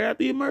body there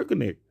after he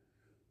murking it.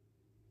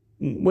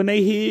 When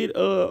they hid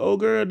old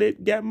girl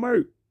that got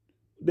murked,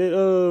 that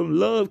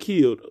Love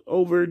killed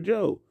over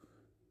Joe.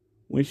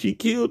 When she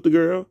killed the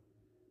girl,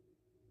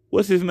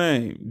 what's his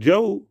name?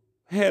 Joe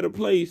had a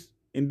place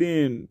and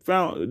then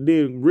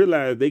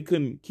realized they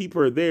couldn't keep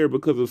her there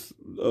because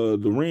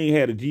of the ring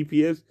had a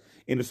GPS.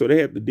 And so they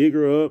had to dig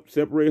her up,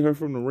 separate her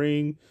from the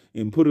ring,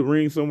 and put a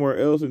ring somewhere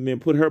else, and then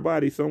put her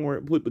body somewhere,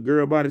 put the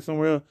girl body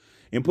somewhere else,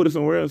 and put it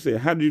somewhere else.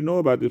 Said, how did you know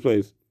about this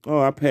place? Oh,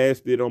 I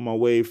passed it on my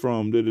way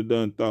from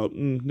done. Thought,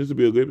 this would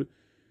be a good.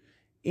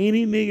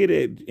 Any nigga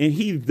that, and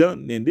he's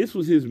done, and this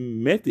was his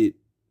method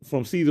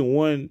from season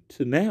 1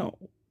 to now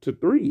to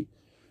 3.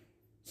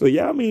 So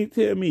y'all mean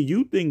tell me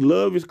you think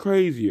Love is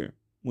crazier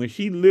when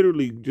she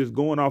literally just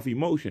going off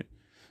emotion?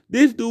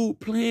 This dude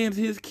plans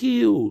his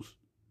kills.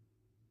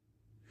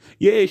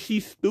 Yeah,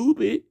 she's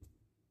stupid.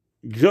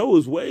 Joe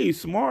is way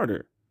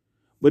smarter.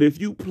 But if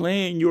you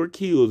plan your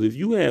kills, if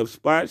you have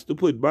spots to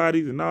put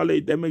bodies and all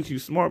that, that makes you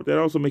smart. But that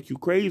also makes you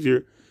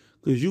crazier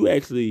because you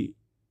actually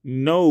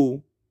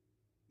know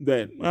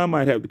that I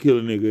might have to kill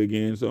a nigga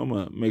again. So I'm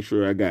going to make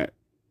sure I got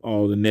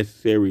all the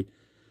necessary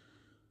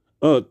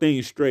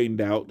things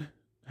straightened out.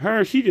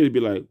 She just be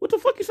like, what the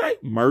fuck you say?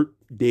 Murk,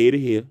 dead of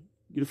here.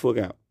 Get the fuck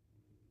out.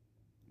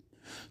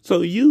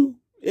 So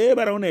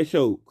everybody on that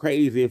show,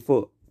 crazy as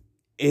fuck.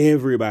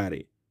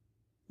 Everybody.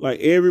 Like,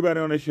 everybody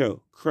on the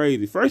show.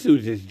 Crazy. First, it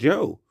was just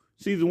Joe.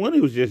 Season 1,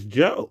 it was just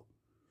Joe.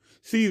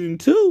 Season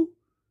 2,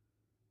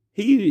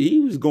 he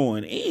was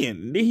going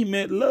in. Then he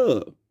met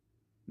Love.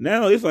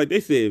 Now, it's like they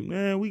said,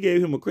 man, we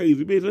gave him a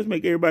crazy bitch. Let's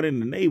make everybody in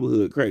the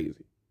neighborhood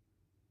crazy.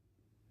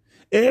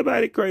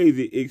 Everybody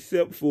crazy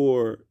except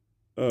for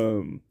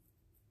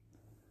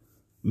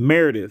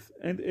Meredith.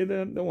 And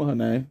don't want her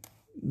name.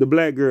 The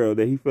black girl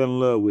that he fell in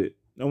love with.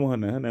 Don't want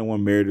her name. Her name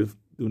wasn't Meredith.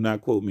 Do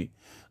not quote me.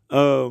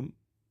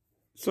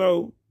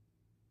 So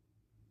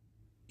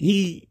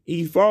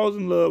he falls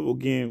in love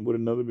again with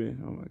another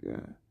bitch. Oh my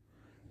God.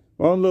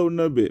 Falls in love with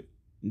another bitch.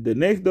 The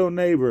next door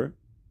neighbor,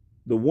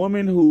 the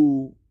woman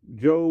who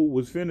Joe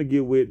was finna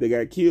get with that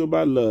got killed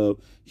by Love,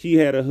 she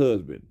had a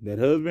husband. That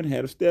husband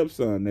had a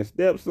stepson. That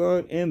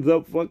stepson ends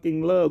up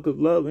fucking Love because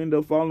Love ended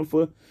up falling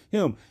for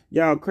him.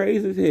 Y'all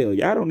crazy as hell.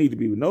 Y'all don't need to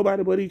be with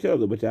nobody but each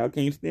other, but y'all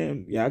can't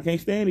stand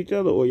each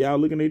other, or y'all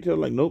looking at each other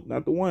like, nope,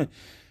 not the one.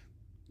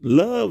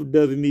 Love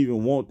doesn't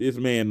even want this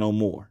man no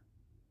more.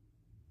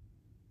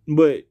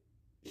 But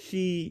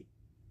she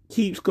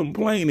keeps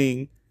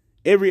complaining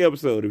every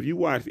episode. If you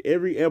watch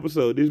every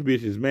episode, this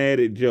bitch is mad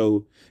at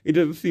Joe. It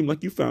doesn't seem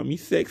like you found me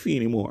sexy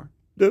anymore.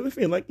 Doesn't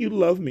feel like you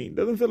love me.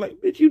 Doesn't feel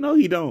like, bitch, you know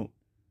he don't.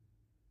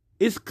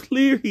 It's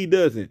clear he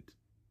doesn't.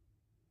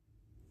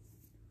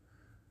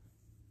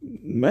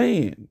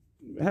 Man,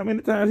 how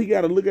many times he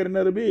got to look at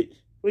another bitch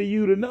for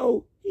you to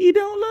know he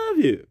don't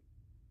love you?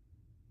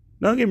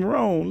 Don't get me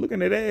wrong,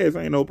 looking at ass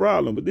ain't no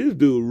problem, but this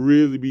dude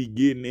really be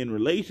getting in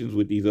relations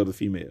with these other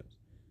females.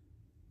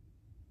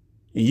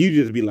 And you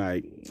just be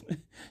like,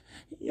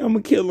 I'm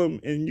gonna kill him,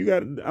 and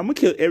I'm gonna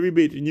kill every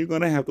bitch, and you're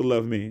gonna have to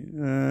love me.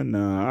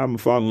 Nah, I'm gonna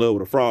fall in love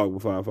with a frog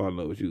before I fall in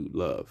love with you,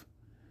 love.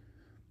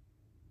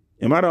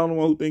 Am I the only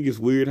one who think it's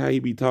weird how he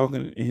be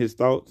talking in his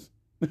thoughts?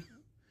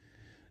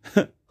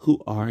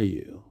 Who are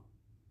you?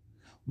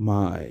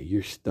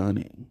 You're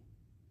stunning.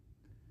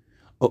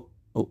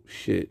 Oh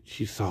shit,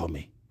 she saw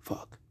me.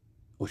 Fuck.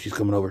 Oh, she's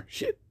coming over.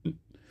 Shit.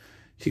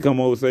 She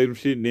come over, say some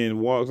shit, and then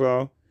walks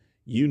off.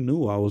 You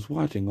knew I was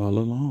watching all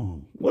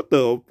along. What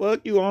the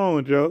fuck you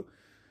on, Joe?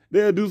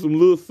 They'll do some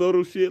little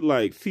subtle shit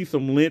like see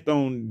some lint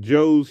on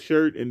Joe's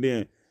shirt and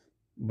then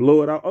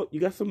blow it out. Oh, you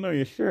got something on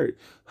your shirt.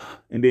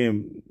 And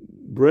then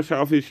brush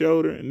off his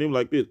shoulder and then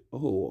like this.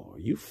 Oh, are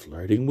you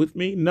flirting with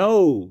me?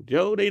 No,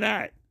 Joe, they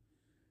not.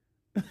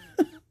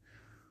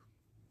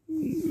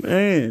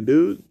 Man,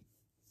 dude.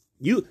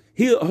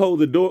 He'll hold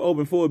the door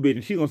open for a bitch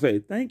and she gonna say,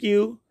 thank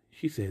you.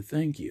 She said,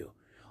 thank you.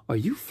 Are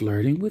you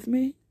flirting with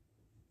me?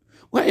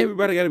 Why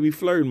everybody gotta be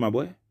flirting, my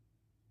boy?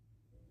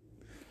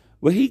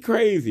 But he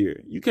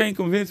crazier. You can't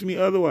convince me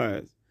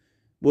otherwise.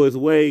 Well, it's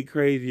way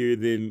crazier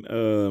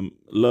than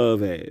Love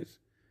has.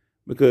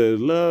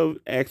 Because Love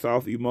acts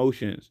off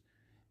emotions.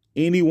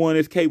 Anyone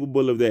is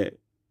capable of that.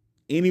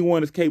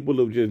 Anyone is capable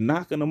of just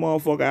knocking a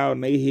motherfucker out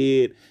in their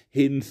head,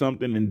 hitting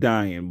something and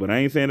dying. But I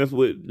ain't saying that's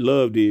what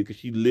Love did because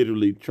she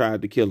literally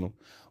tried to kill him.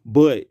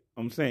 But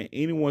I'm saying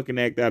anyone can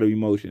act out of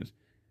emotions.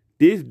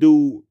 This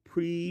dude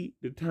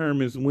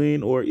predetermines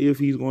when or if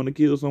he's going to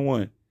kill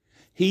someone.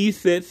 He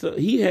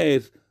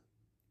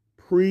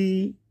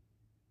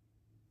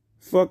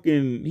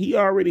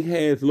already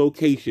has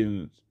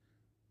locations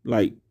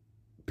like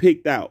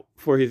picked out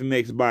for his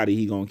next body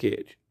he gonna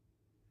catch.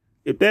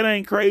 If that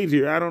ain't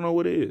crazier, I don't know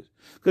what is.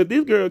 Because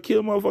this girl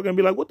kill motherfucker and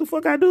be like, what the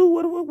fuck I do?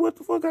 What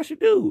the fuck I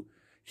should do?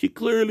 She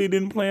clearly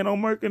didn't plan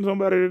on murking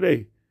somebody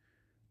today.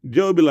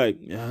 Joe be like,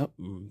 yeah,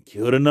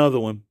 killed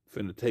another one.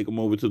 Finna take him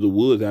over to the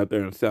woods out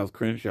there in South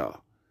Crenshaw.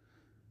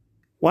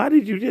 Why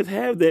did you just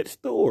have that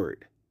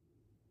stored?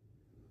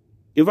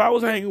 If I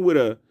was hanging with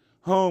a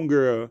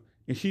homegirl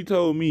and she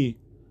told me,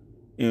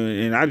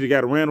 and I just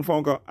got a random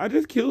phone call, I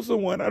just killed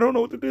someone, I don't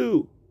know what to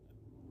do.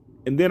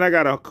 And then I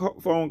got a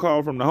phone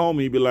call from the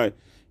homie, be like,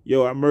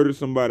 yo, I murdered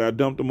somebody, I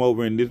dumped him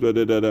over in this,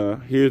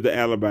 here's the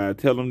alibi,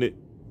 tell him that.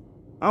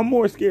 I'm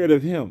more scared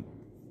of him.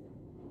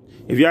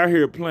 If y'all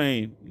hear a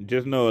plane,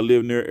 just know I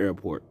live near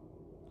airport.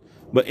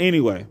 But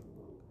anyway,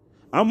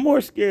 I'm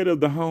more scared of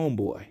the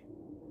homeboy.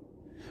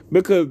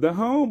 Because the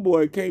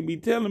homeboy can't be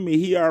telling me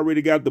he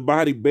already got the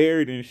body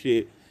buried and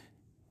shit.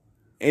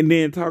 And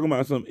then talking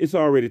about something, it's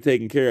already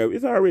taken care of.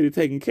 It's already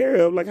taken care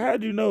of. Like,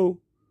 how'd you know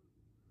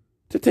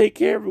to take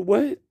care of it?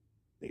 What?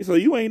 So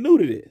you ain't new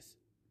to this.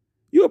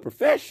 You're a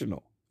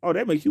professional. Oh,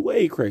 that makes you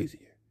way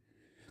crazier.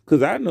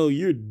 Because I know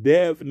you're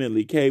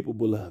definitely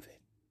capable of it.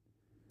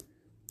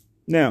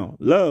 Now,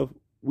 Love,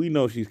 we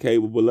know she's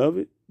capable of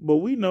it. But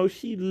we know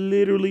she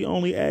literally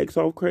only acts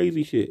off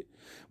crazy shit.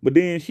 But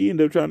then she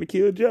ended up trying to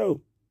kill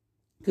Joe.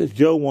 Because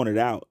Joe wanted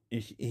out.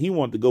 And he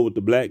wanted to go with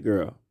the black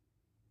girl.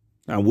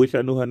 I wish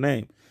I knew her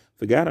name.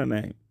 Forgot her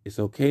name. It's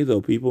okay,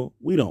 though, people.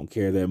 We don't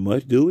care that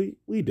much, do we?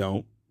 We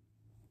don't.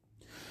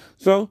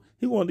 So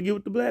he wanted to get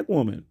with the black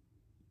woman.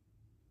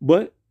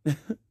 But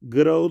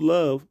good old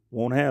Love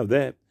won't have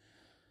that.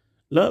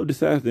 Love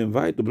decides to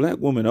invite the black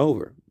woman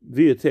over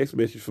via text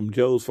message from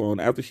Joe's phone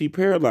after she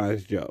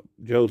paralyzed Joe.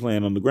 Joe's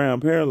laying on the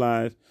ground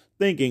paralyzed,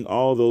 thinking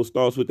all those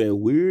thoughts with that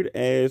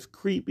weird-ass,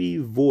 creepy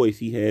voice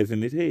he has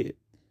in his head.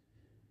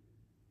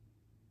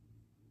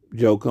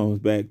 Joe comes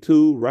back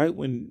too, right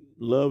when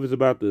Love is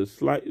about to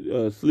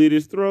slit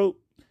his throat,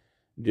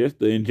 just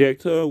to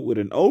inject her with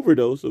an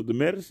overdose of the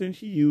medicine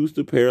she used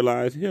to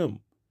paralyze him.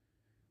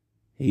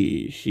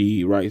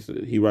 He writes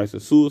a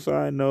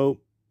suicide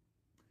note,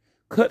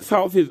 cuts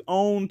off his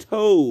own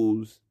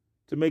toes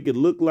to make it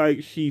look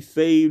like she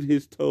saved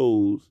his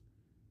toes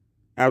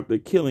after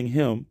killing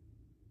him,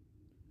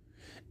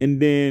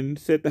 and then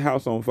set the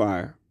house on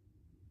fire.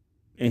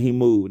 And he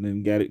moved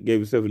and gave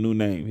himself a new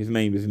name. His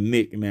name is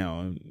Nick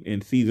now.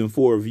 In season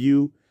 4 of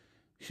You,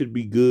 should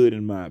be good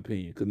in my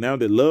opinion. Because now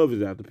that Love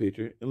is out the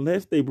picture,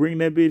 unless they bring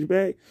that bitch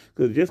back,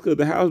 because just because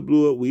the house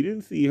blew up, we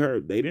didn't see her.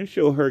 They didn't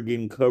show her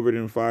getting covered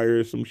in fire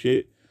or some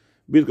shit.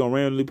 Bitch gonna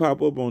randomly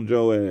pop up on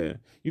Joe ass.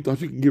 You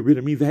thought you can get rid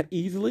of me that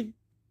easily?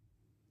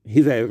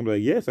 His ass gonna be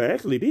like, yes, I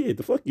actually did.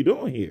 The fuck you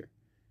doing here?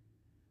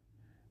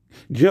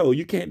 Joe,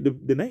 you can't,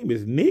 the name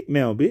is Nick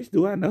now, bitch.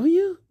 Do I know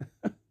you?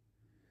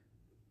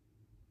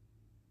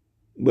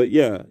 But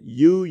yeah,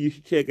 you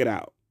should check it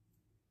out.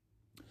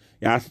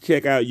 Y'all should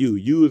check out You.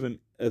 You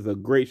is a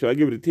great show. I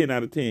give it a 10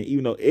 out of 10,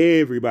 even though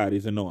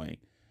everybody's annoying.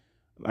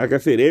 Like I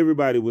said,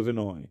 everybody was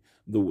annoying.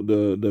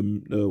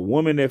 The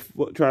woman that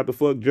tried to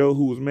fuck Joe,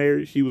 who was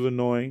married, she was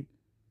annoying.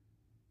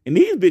 And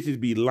these bitches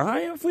be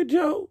lying for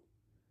Joe.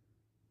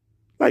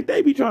 Like,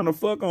 they be trying to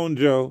fuck on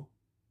Joe.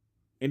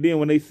 And then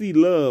when they see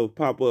Love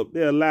pop up,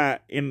 they'll lie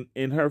in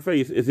her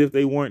face as if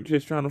they weren't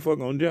just trying to fuck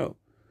on Joe.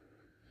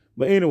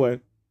 But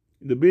anyway,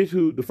 the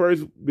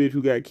first bitch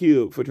who got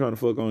killed for trying to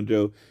fuck on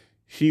Joe,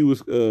 she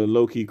was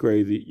low-key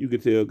crazy. You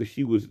could tell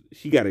because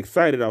she got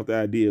excited off the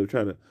idea of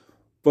trying to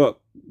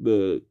fuck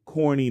the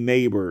corny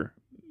neighbor.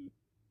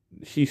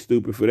 She's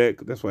stupid for that,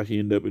 because that's why she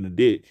ended up in the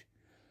ditch.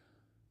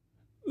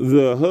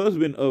 The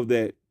husband of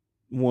that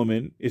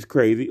woman is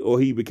crazy, or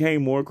he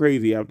became more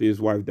crazy after his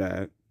wife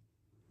died.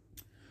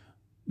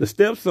 The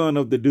stepson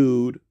of the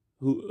dude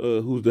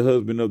who's the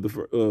husband of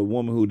the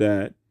woman who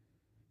died,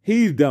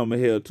 he's dumb as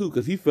hell too,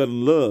 because he fell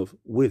in love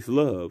with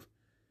Love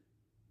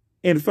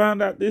and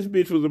found out this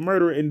bitch was a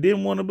murderer and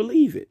didn't want to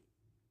believe it.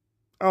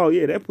 Oh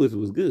yeah, that pussy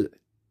was good.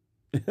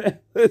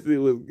 That pussy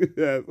was good.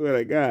 I swear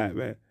to God,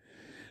 man.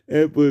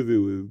 That pussy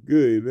was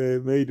good,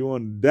 man. Made you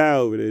want to die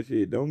over that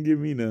shit. Don't give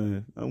me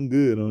none. I'm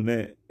good on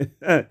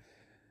that.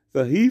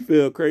 So he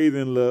fell crazy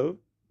in love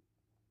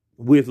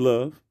with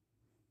Love.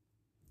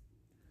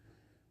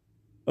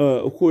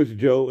 Of course,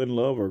 Joe and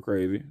Love are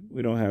crazy.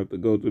 We don't have to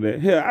go through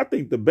that. Hell, I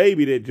think the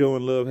baby that Joe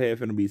and Love have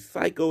finna be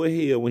psycho as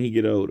hell when he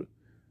get older.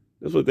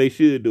 That's what they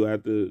should do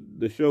after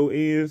the show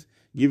ends.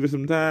 Give it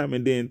some time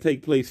and then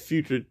take place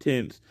future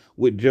tense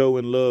with Joe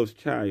and Love's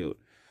child.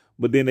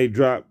 But then they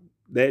drop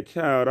that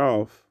child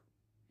off,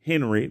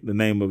 Henry, the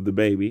name of the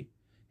baby.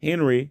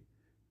 Henry,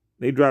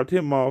 they dropped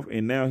him off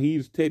and now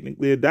he's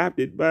technically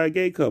adopted by a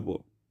gay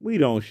couple. We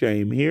don't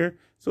shame here.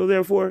 So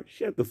therefore,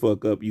 shut the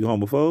fuck up, you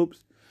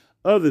homophobes.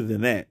 Other than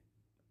that,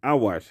 I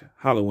watch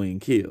Halloween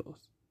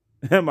Kills.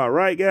 Am I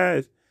right,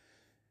 guys?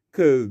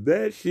 Because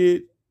that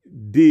shit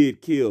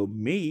did kill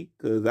me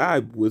because I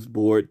was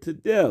bored to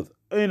death.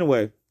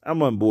 Anyway, I'm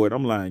unbored.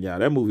 I'm lying, y'all.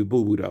 That movie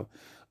boo-boo,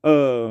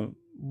 though.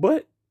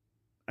 But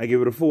I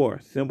give it a 4.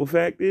 Simple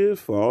fact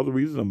is, for all the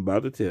reasons I'm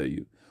about to tell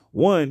you.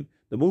 1,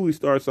 the movie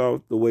starts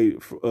off the way,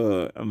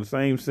 on the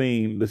same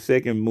scene the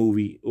second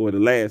movie, or the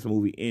last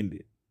movie,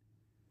 ended.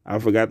 I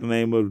forgot the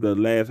name of the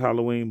last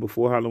Halloween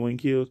before Halloween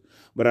Kills,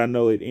 but I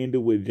know it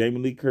ended with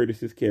Jamie Lee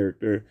Curtis's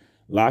character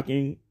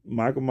locking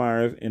Michael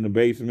Myers in the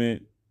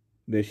basement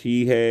that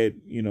she had,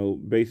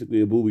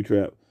 basically a booby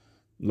trap.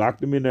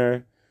 Locked him in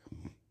there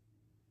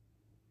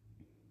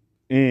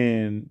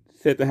and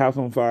set the house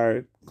on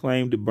fire,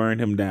 claimed to burn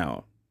him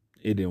down.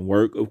 It didn't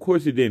work. Of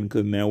course it didn't,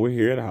 because now we're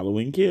here at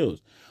Halloween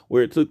Kills.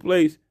 Where it took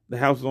place, the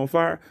house is on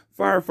fire,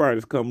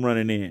 firefighters come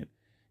running in.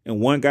 And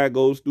one guy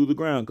goes through the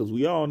ground, because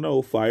we all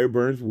know fire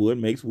burns wood,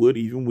 makes wood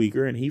even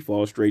weaker, and he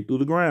falls straight through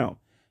the ground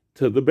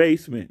to the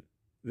basement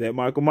that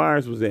Michael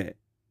Myers was at.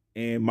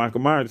 And Michael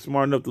Myers is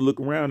smart enough to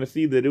look around and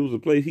see that it was a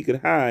place he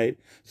could hide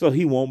so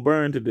he won't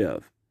burn to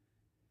death.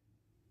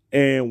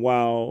 And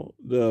while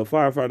the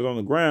firefighter's on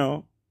the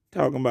ground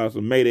talking about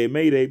some mayday,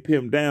 mayday,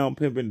 pimp down,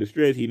 pimp in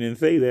distress, he didn't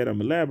say that.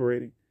 I'm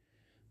elaborating.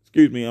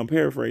 Excuse me, I'm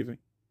paraphrasing.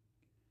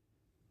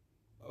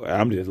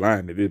 I'm just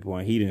lying at this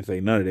point. He didn't say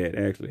none of that,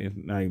 actually. It's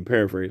not even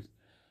paraphrased.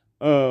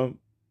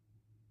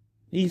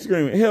 He's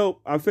screaming,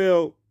 help, I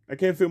fell. I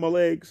can't feel my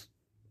legs.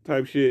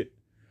 Type shit.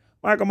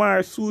 Michael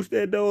Myers swooshed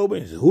that door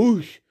open and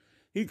whoosh.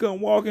 He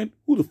come walking.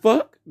 Who the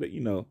fuck? But,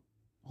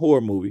 horror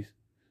movies.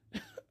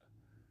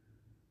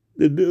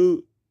 The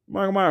dude,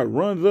 Michael Myers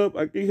runs up.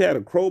 I think he had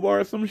a crowbar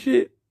or some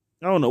shit.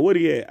 I don't know what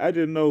he had. I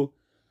just know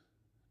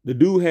the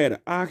dude had an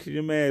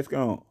oxygen mask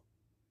on.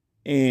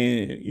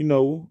 And,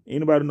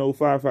 anybody know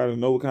firefighters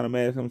know what kind of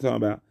mask I'm talking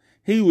about.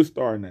 He was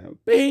starting out,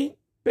 bing,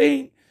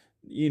 bing.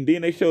 And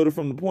then they showed it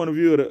from the point of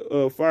view of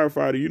the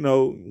firefighter,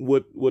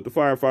 what the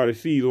firefighter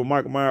sees when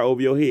Michael Myers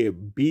over your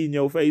head, beating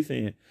your face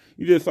in.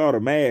 You just saw the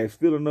mask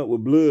filling up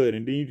with blood,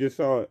 and then you just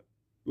saw it,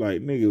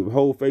 like, nigga,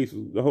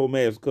 the whole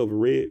mask was covered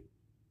red.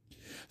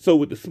 So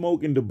with the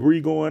smoke and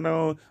debris going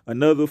on,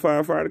 another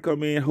firefighter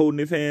come in holding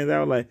his hands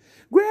out like,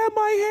 grab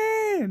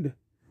my hand,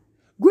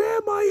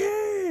 grab my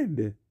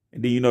hand.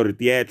 And then the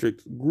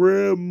theatrics,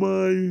 grab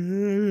my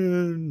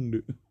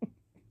hand.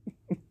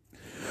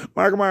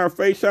 Michael Myers'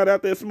 face shot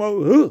out that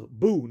smoke.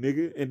 Boo,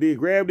 nigga. And then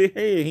grabbed his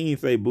head. He ain't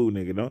say boo,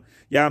 nigga. No,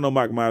 y'all know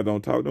Michael Myers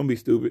don't talk. Don't be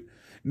stupid.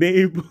 Then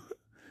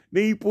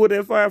he pulled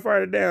that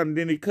firefighter down. And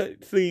then he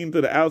cut scene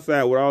to the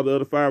outside where all the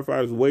other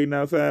firefighters waiting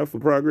outside for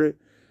progress.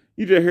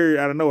 You just heard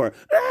out of nowhere.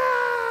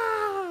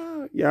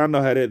 Ah! Y'all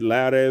know how that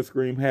loud ass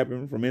scream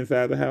happened from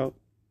inside the house.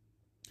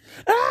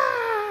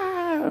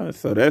 Ah!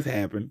 So that's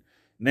happened.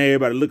 Now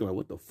everybody looking like,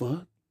 what the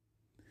fuck?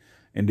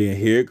 And then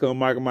here come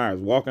Michael Myers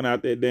walking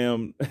out that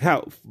damn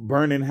house,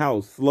 burning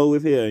house, slow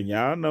as hell. And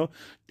y'all know.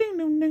 I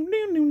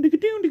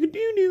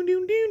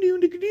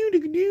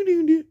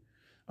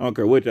don't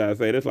care what y'all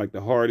say. That's like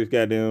the hardest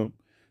goddamn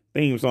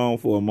theme song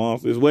for a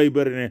monster. It's way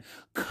better than.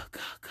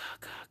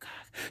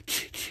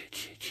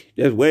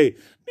 That's way.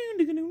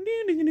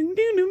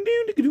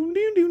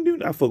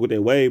 I fuck with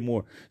that way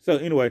more. So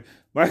anyway,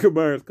 Michael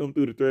Myers come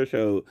through the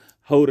threshold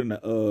holding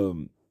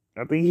the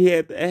I think he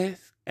had the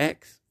axe. I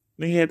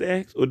think he had the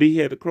axe, or did he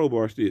have the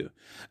crowbar still?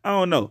 I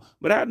don't know,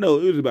 but I know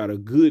it was about a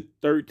good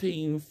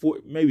 13,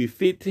 14, maybe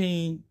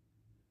 15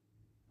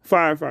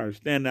 firefighters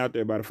standing out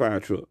there by the fire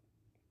truck.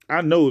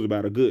 I know it was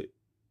about a good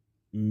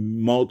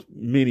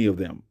many of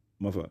them,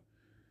 motherfucker.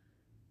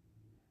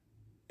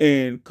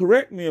 And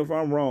correct me if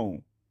I'm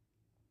wrong,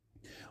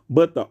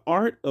 but the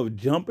art of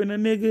jumping a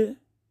nigga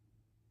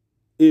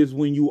is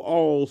when you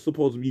all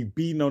supposed to be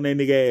beating on that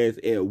nigga ass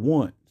at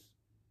once.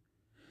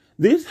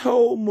 This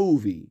whole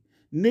movie,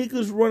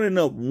 niggas running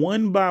up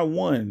one by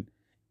one,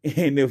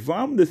 and if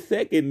I'm the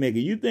second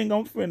nigga, you think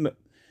I'm finna...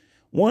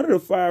 One of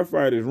the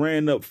firefighters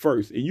ran up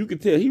first, and you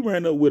could tell he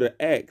ran up with an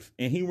axe,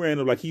 and he ran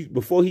up like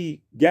before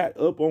he got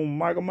up on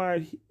Michael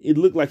Myers, it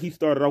looked like he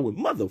started off with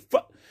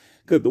motherfucker,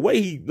 because the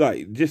way he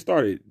like just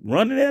started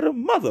running at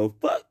him,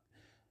 motherfucker.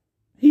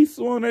 He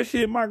swung that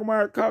shit. Michael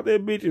Myers caught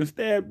that bitch and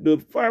stabbed the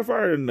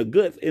firefighter in the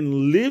guts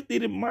and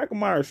lifted him. Michael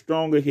Myers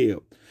strong as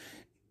hell.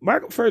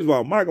 First of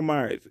all, Michael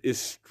Myers is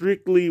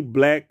strictly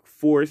Black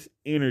Force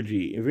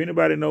energy. If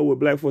anybody know what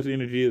Black Force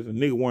energy is, a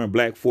nigga wearing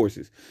Black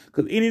Forces.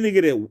 Because any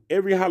nigga that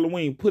every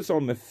Halloween puts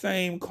on the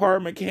same car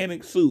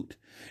mechanic suit,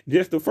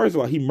 first of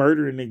all, he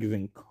murdering niggas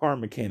in car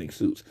mechanic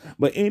suits.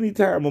 But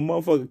anytime a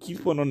motherfucker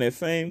keeps putting on that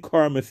same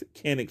car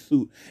mechanic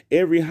suit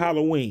every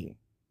Halloween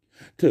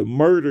to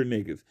murder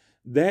niggas,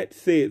 that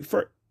said,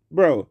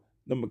 bro,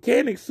 the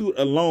mechanic suit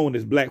alone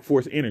is Black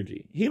Force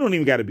energy. He don't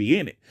even got to be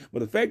in it. But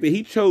the fact that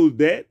he chose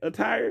that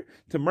attire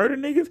to murder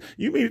niggas,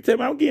 you mean to tell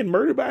me I'm getting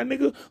murdered by a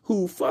nigga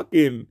who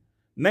fucking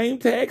name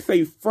tag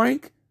say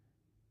Frank?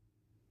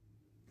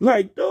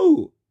 Like,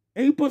 dude.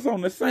 And he puts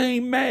on the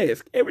same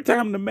mask. Every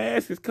time the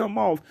mask has come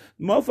off,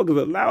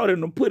 motherfuckers allowed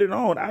him to put it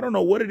on. I don't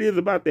know what it is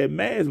about that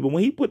mask, but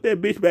when he put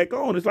that bitch back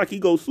on, it's like he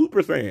goes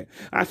Super Saiyan.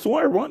 I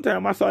swear one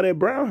time I saw that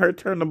brown hair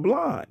turn to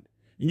blonde.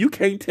 And you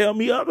can't tell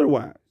me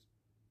otherwise.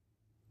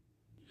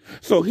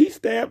 So he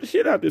stabbed the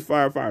shit out this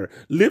firefighter,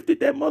 lifted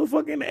that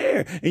motherfucker in the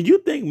air. And you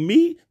think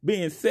me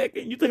being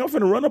second, you think I'm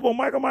finna run up on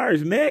Michael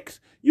Myers next?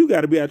 You got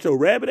to be out your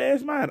rabbit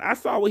ass mind. I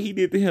saw what he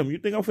did to him. You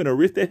think I'm finna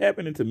risk that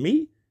happening to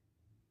me?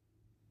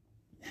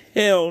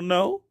 Hell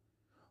no.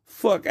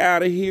 Fuck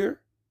out of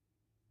here.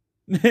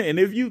 And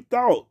if you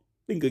thought,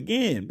 think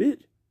again,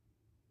 bitch.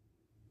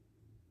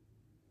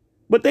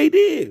 But they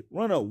did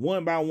run up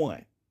one by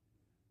one.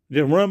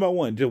 Just run by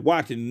one. Just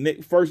watching.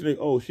 First nigga,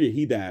 oh shit,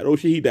 he died. Oh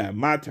shit, he died.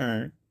 My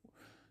turn.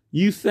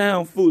 You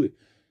sound foolish.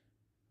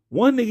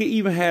 One nigga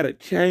even had a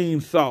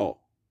chainsaw.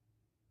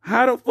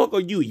 How the fuck are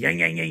you yang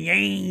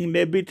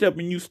that bitch up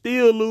and you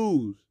still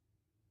lose?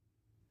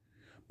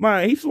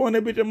 Man, he swung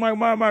that bitch at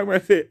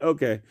Mike said,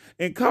 okay.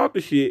 And caught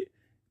the shit.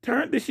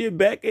 Turned the shit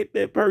back at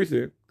that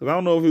person. Because I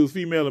don't know if it was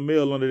female or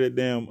male under that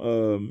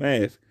damn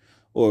mask.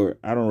 Or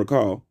I don't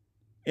recall.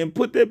 And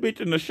put that bitch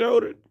in the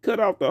shoulder.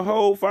 Cut off the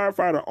whole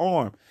firefighter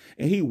arm.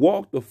 And he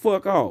walked the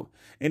fuck off.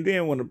 And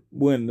then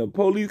when the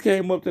police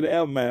came up to the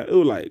aftermath, it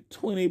was like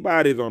 20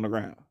 bodies on the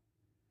ground.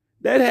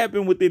 That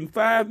happened within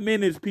 5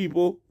 minutes,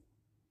 people.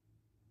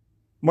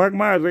 Mark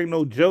Myers ain't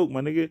no joke,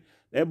 my nigga.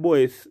 That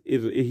boy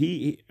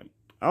he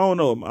I don't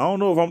know. I don't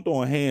know if I'm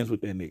throwing hands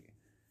with that nigga.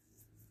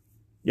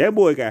 That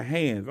boy got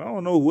hands. I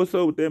don't know what's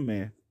up with that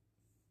man.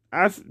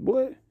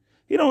 Boy,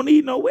 he don't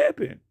need no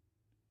weapon.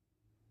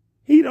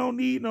 He don't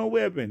need no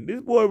weapon.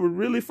 This boy would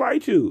really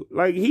fight you.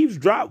 Like, he's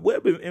dropped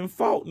weapons and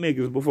fought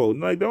niggas before.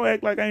 Like, don't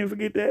act like I ain't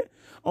forget that.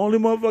 Only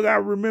motherfucker I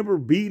remember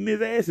beating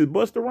his ass is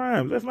Busta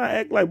Rhymes. Let's not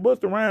act like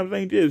Busta Rhymes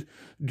ain't just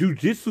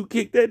jujitsu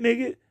kick that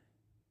nigga.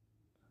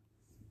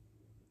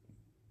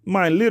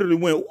 Mine literally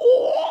went,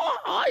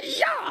 oh,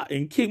 yeah,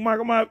 and kicked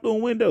Michael Myers through a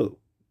window.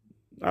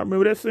 I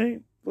remember that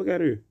scene. Fuck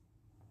out of here.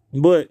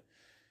 But,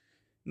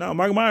 no,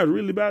 Michael Myers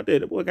really about that.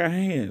 That boy got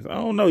hands. I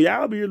don't know.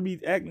 Y'all be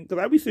acting, because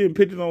I be seeing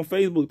pictures on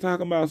Facebook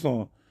talking about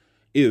some,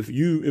 if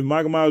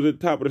Michael Myers was at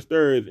the top of the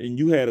stairs and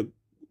you had $1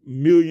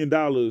 million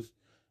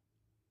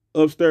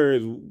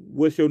upstairs,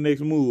 what's your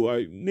next move?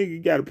 Like,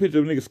 nigga got a picture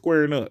of nigga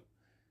squaring up.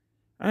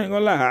 I ain't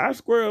gonna lie, I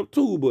square up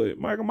too, but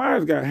Michael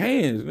Myers got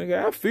hands,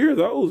 nigga. I fear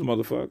those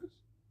motherfuckers.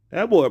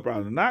 That boy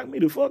probably knocked me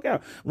the fuck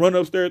out. Run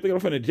upstairs thinking I'm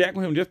finna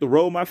jackal him just to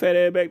roll my fat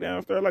ass back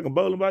downstairs like a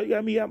bowling ball. You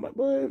got me out my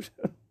boy.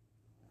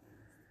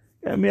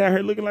 Got me out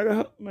here looking like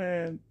a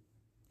man.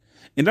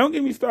 And don't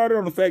get me started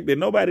on the fact that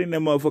nobody in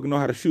that motherfucker know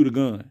how to shoot a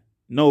gun.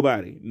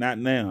 Nobody. Not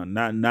now.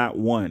 Not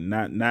one.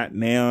 Not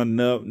now.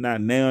 Not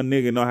now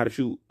nigga know how to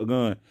shoot a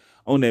gun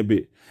on that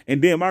bitch.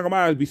 And then Michael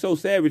Myers be so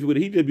savage with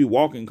it, he just be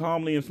walking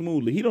calmly and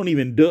smoothly. He don't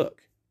even duck.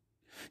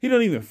 He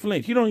don't even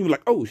flinch. He don't even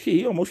like, oh shit,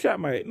 he almost shot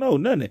my head. No,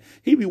 nothing.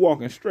 He be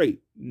walking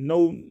straight.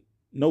 No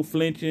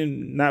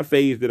flinching, not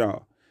phased at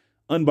all.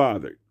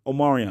 Unbothered.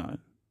 Omarion.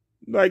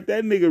 Like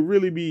that nigga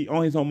really be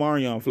on his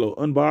Omarion flow.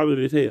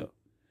 Unbothered as hell.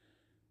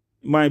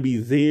 Might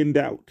be zenned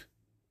out.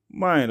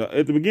 Mind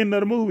at the beginning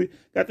of the movie,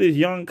 got this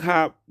young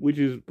cop, which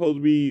is supposed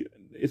to be,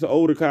 it's an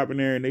older cop in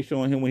there, and they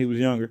showing him when he was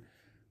younger.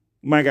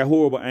 Mike got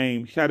horrible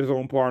aim, shot his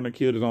own partner,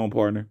 killed his own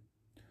partner.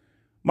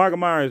 Michael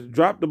Myers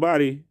dropped the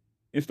body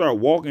and start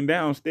walking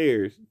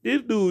downstairs.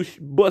 This dude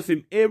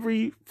busting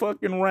every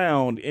fucking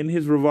round in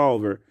his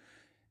revolver.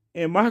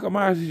 And Michael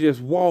Myers is just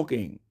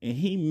walking. And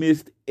he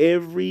missed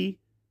every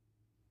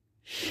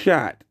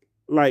shot.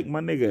 Like,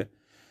 my nigga,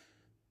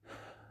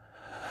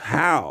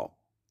 how?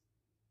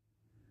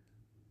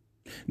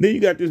 Then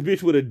you got this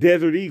bitch with a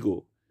Desert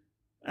Eagle.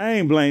 I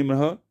ain't blaming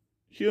her.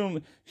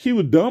 She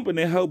was dumping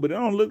that hoe, but it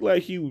don't look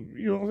like she was,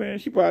 you know what I'm saying?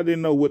 She probably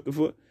didn't know what the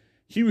fuck.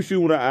 She was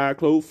shooting with her eye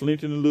closed,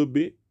 flinching a little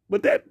bit.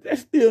 But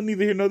that's still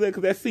neither here nor there,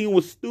 because that scene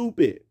was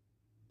stupid.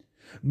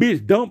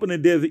 Bitch dumping the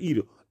Desert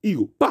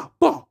Eagle. Bah,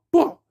 bah,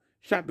 bah.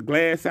 Shot the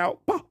glass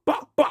out. Bah,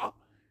 bah, bah.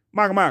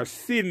 Michael Myers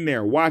sitting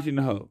there watching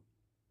her.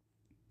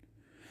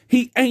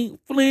 He ain't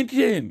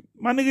flinching.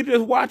 My nigga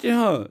just watching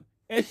her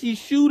as she's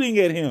shooting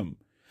at him.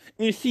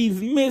 And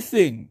she's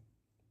missing.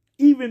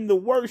 Even the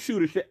worst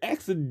shooter should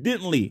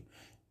accidentally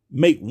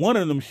make one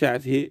of them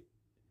shots hit.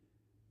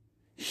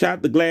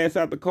 Shot the glass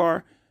out the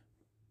car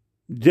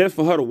just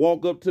for her to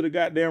walk up to the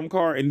goddamn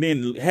car and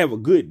then have a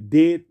good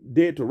dead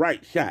to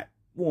right shot.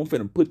 Well, I'm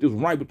finna put this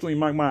right between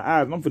my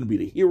eyes and I'm finna be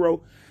the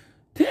hero.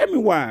 Tell me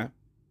why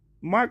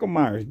Michael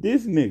Myers,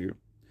 this nigga,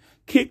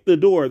 kicked the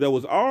door that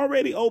was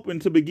already open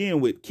to begin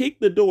with. Kicked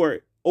the door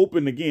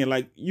open again.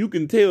 Like, you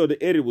can tell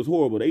the edit was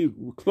horrible. They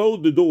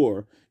closed the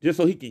door just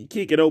so he can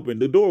kick it open.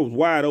 The door was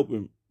wide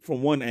open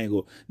from one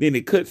angle. Then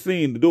it cut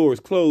scene, the door is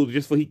closed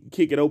just so he can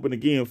kick it open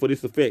again for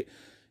this effect.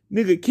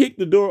 Nigga kicked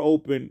the door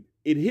open.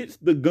 It hits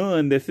the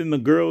gun that's in the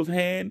girl's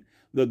hand.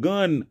 The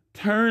gun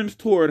turns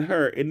toward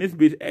her, and this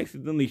bitch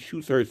accidentally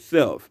shoots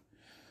herself.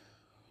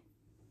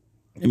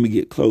 Let me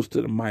get close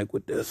to the mic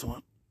with this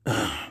one.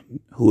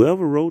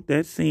 Whoever wrote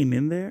that scene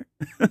in there,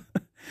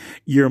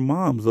 your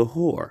mom's a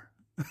whore.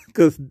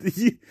 Because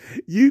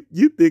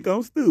you think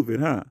I'm stupid,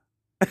 huh?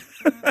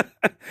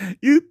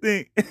 You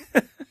think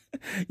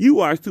you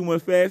watch too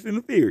much Fast and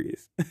the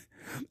Furious.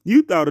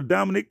 You thought of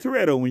Dominic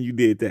Toretto when you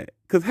did that.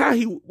 Because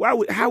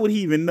how would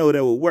he even know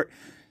that would work?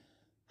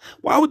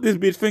 Why would this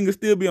bitch finger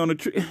still be on the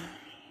tree?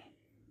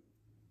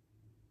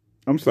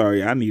 I'm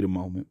sorry, I need a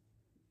moment.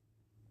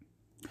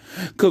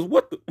 Because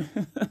what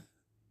the...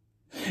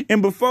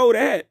 And before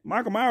that,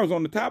 Michael Myers was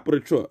on the top of the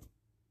truck.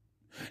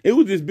 It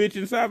was this bitch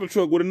inside the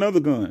truck with another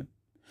gun.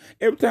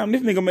 Every time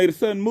this nigga made a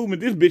sudden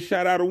movement, this bitch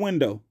shot out a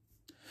window.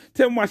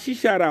 Tell me why she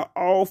shot out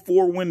all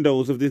 4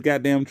 windows of this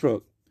goddamn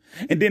truck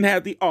and didn't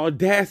have the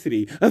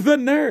audacity, the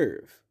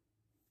nerve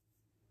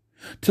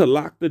to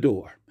lock the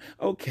door.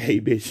 Okay,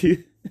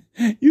 bitch,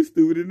 you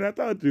stupider than I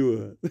thought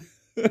you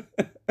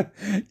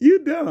was. You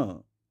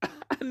dumb.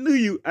 I knew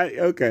you.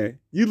 Okay,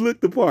 you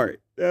looked the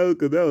part. That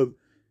was.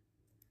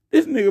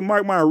 This nigga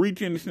Mark Meyer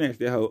reach in and snatch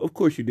that hoe. Of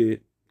course you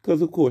did.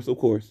 Because of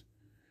course.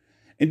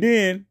 And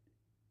then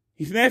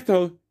he snatched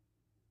her,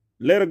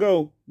 let her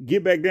go,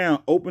 get back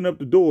down, open up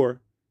the door.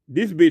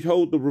 This bitch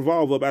hold the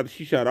revolver up after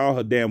she shot all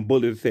her damn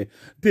bullets and said,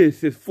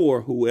 this is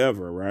for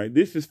whoever, right?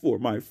 This is for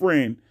my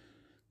friend.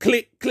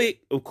 Click,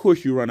 click. Of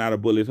course you run out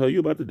of bullets, ho. You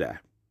about to die.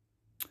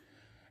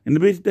 And the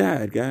bitch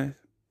died, guys.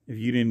 If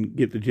you didn't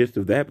get the gist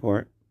of that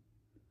part.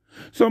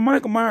 So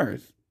Michael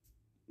Myers,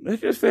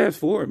 let's just fast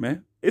forward,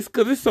 man. It's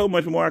because there's so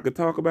much more I could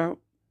talk about.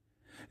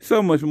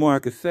 So much more I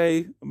could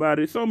say about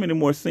it. So many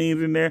more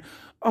scenes in there.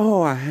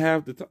 Oh, I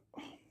have to talk.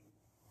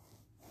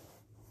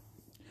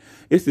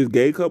 It's this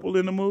gay couple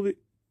in the movie.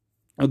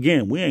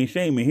 Again, we ain't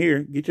shaming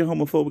here. Get your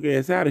homophobic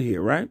ass out of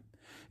here, right?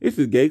 It's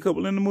this gay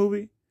couple in the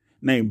movie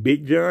named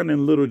Big John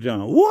and Little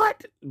John.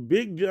 What?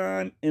 Big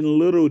John and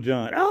Little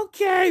John.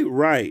 Okay,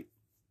 right.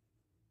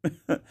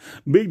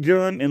 Big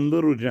John and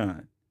Little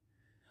John.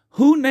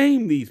 Who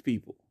named these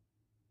people?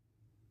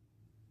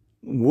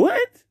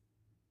 What?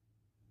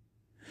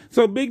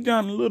 So Big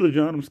John and Little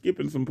John, I'm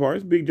skipping some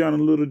parts. Big John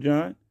and Little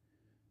John.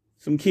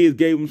 Some kids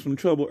gave them some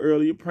trouble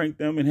earlier, pranked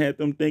them, and had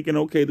them thinking,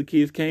 okay, the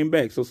kids came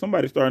back. So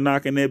somebody started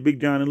knocking at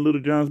Big John and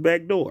Little John's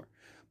back door.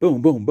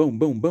 Boom, boom, boom,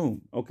 boom,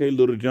 boom. Okay,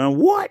 Little John,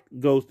 what?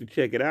 Goes to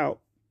check it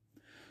out.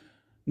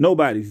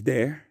 Nobody's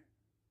there.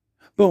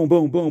 Boom,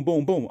 boom, boom,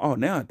 boom, boom. Oh,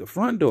 now at the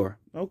front door.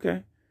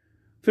 Okay.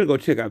 Finna go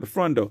check out the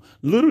front door.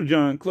 Little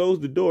John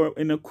closed the door,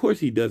 and of course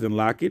he doesn't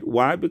lock it.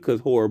 Why?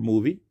 Because horror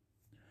movie.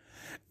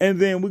 And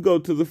then we go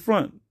to the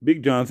front.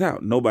 Big John's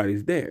out.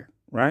 Nobody's there,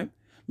 right?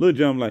 Little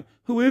John like,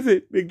 who is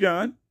it, Big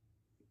John?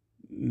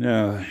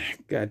 No,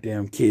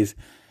 goddamn kids.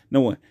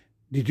 No one.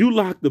 Did you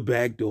lock the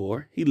back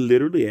door? He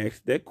literally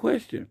asked that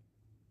question.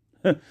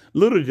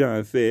 Little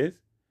John says,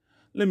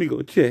 let me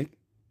go check.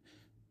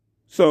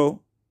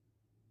 So,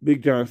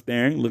 Big John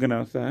staring, looking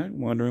outside,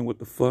 wondering what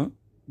the fuck.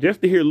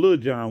 Just to hear Little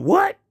John,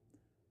 what?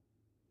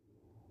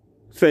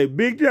 Say,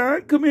 Big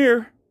John, come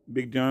here.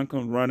 Big John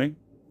comes running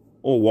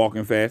or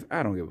walking fast.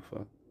 I don't give a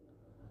fuck.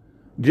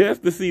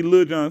 Just to see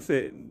Lil John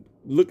said,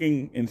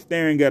 looking and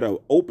staring at an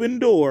open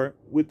door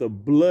with a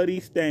bloody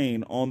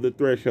stain on the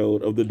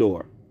threshold of the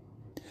door.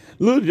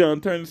 Lil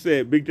John turned and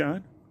said, Big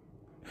John,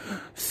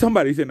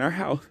 somebody's in our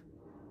house.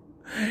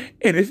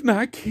 And it's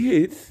not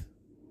kids.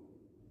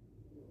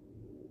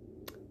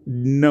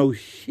 No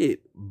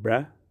shit,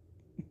 bruh.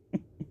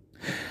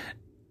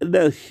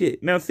 No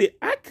shit. Now, see,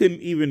 I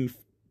couldn't even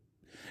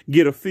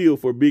get a feel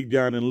for Big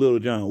John and Lil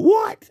John.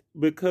 What?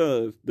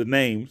 Because the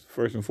names,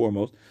 first and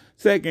foremost.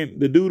 Second,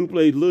 the dude who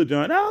plays Lil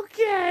John,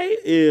 okay,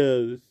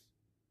 is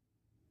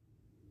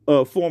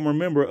a former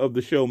member of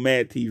the show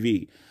Mad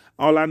TV.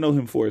 All I know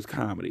him for is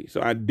comedy.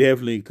 So I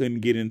definitely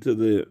couldn't get into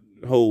the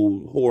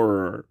whole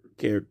horror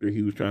character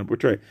he was trying to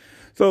portray.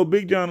 So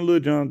Big John and Lil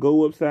John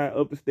go up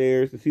the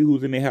stairs to see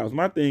who's in their house.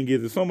 My thing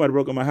is, if somebody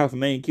broke in my house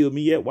and they ain't killed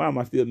me yet, why am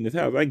I still in this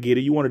house? I get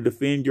it. You want to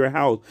defend your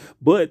house.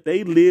 But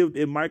they lived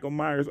in Michael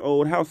Myers'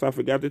 old house. I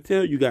forgot to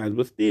tell you guys.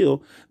 But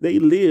still, they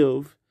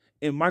live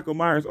in Michael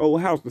Myers' old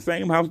house, the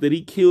same house that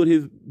he killed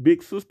his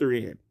big sister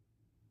in.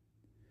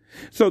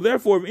 So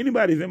therefore, if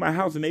anybody's in my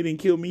house and they didn't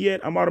kill me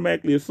yet, I'm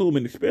automatically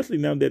assuming, especially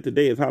now that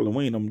today is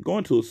Halloween, I'm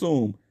going to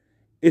assume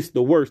it's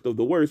the worst of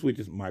the worst, which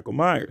is Michael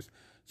Myers.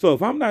 So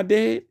if I'm not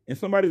dead and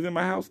somebody's in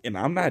my house and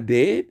I'm not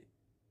dead,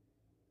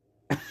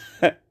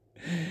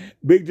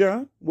 Big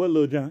John, what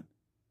Lil John,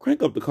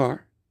 crank up the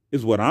car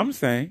is what I'm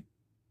saying.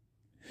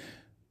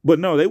 But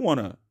no, they want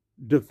to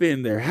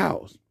defend their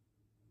house.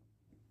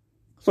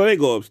 So they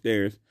go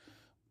upstairs.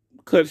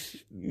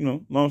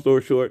 Long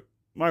story short,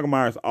 Michael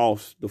Myers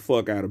offs the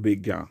fuck out of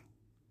Big John.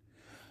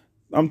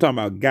 I'm talking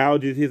about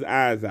gouges his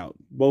eyes out,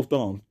 both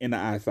thumbs in the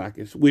eye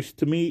sockets, which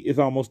to me is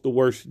almost the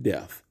worst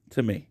death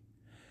to me.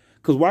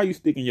 Because why are you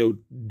sticking your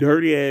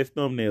dirty ass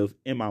thumbnails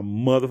in my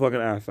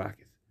motherfucking eye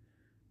sockets?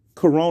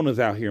 Corona's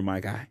out here, my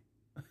guy.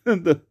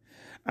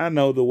 I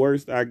know the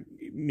worst I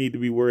need to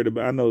be worried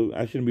about. I know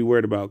I shouldn't be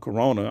worried about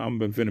Corona. I'm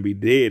finna be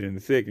dead in a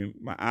second,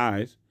 my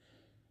eyes.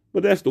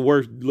 But that's the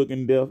worst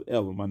looking death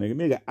ever, my nigga.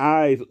 Nigga,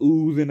 eyes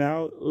oozing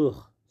out.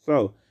 Ugh.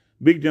 So,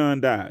 Big John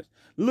dies.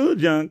 Lil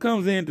John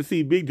comes in to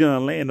see Big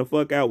John laying the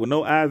fuck out with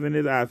no eyes in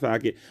his eye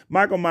socket.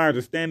 Michael Myers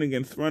is standing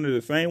in front of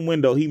the same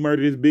window he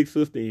murdered his big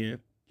sister in.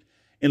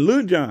 And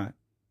Lil John,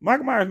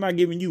 Michael Myers not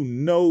giving you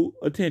no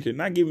attention,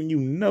 not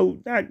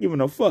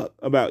giving a fuck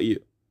about you.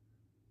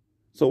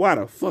 So why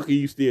the fuck are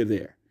you still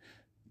there?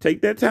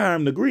 Take that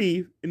time to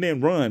grieve and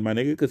then run, my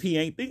nigga, because he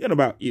ain't thinking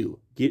about you.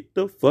 Get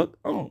the fuck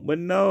on. But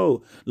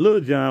no,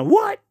 Lil John,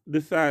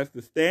 decides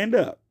to stand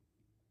up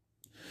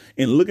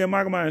and look at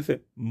Michael Myers and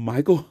say,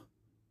 Michael?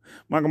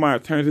 Michael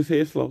Myers turns his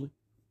head slowly.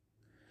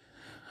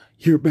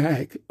 You're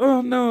back.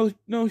 Oh,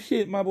 no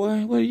shit, my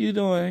boy. What are you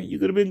doing? You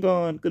could have been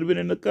gone. Could have been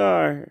in the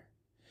car.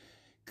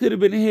 Could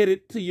have been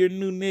headed to your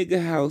new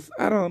nigga house.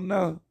 I don't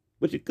know.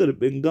 But you could have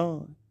been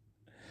gone.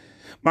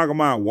 Michael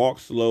Myers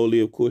walks slowly.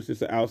 Of course, it's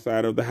the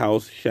outside of the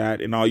house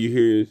shot. And all you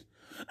hear is,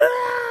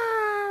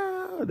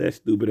 ah! That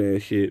stupid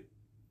ass shit.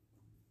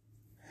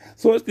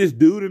 So it's this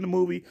dude in the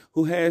movie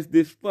who has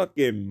this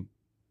fucking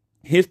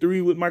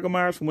history with Michael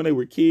Myers from when they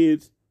were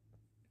kids.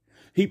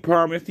 He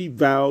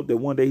vowed that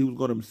one day he was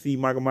going to see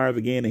Michael Myers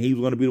again and he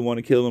was going to be the one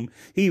to kill him.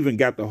 He even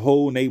got the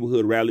whole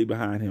neighborhood rallied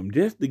behind him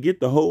just to get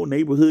the whole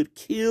neighborhood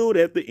killed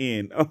at the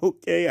end.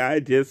 Okay, I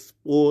just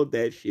spoiled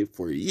that shit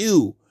for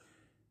you.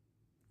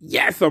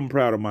 Yes, I'm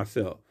proud of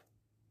myself.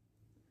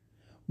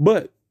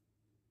 But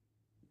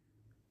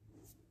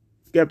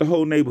got the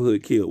whole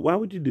neighborhood killed. Why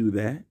would you do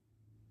that?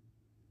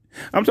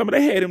 I'm talking about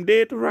they had him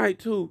dead to right,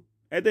 too.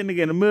 At that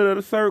nigga in the middle of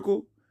the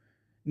circle.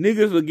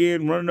 Niggas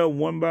again running up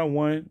one by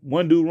one.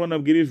 One dude run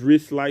up, get his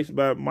wrist sliced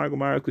by Michael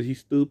Myers because he's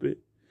stupid.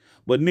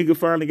 But nigga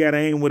finally got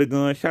aim with a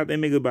gun, shot that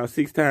nigga about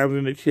 6 times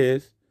in the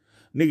chest.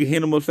 Nigga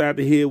hit him upside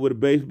the head with a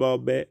baseball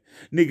bat.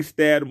 Nigga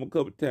stabbed him a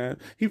couple times.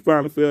 He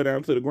finally fell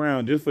down to the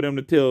ground just for them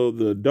to tell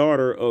the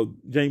daughter of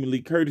Jamie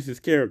Lee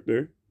Curtis's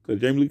character, because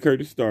Jamie Lee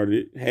Curtis started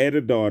it, had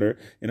a daughter,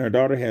 and her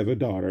daughter has a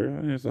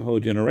daughter. It's a whole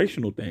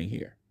generational thing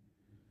here.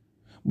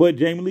 But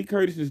Jamie Lee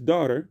Curtis's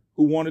daughter,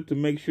 who wanted to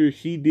make sure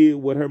she did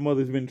what her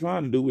mother's been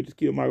trying to do, which is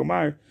kill Michael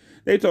Myers,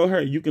 they told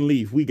her, you can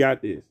leave. We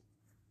got this.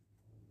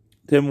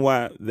 Tell me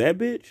why that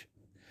bitch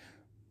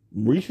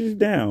reaches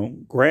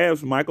down,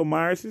 grabs Michael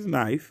Myers'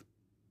 knife.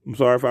 I'm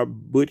sorry if I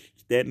butchered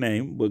that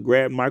name, but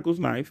grabbed Michael's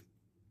knife,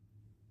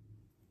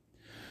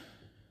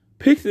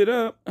 picks it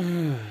up,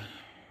 and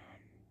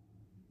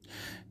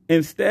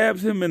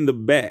stabs him in the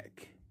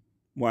back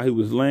while he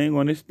was laying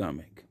on his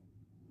stomach.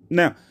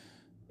 Now,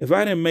 if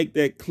I didn't make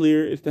that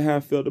clear as to how I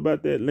felt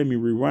about that, let me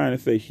rewind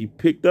and say she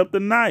picked up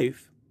the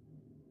knife,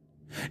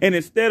 and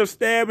instead of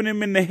stabbing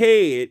him in the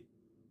head,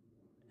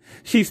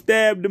 she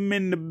stabbed him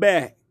in the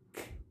back.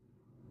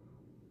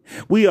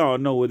 We all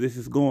know where this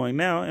is going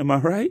now, am I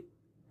right?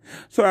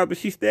 So after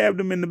she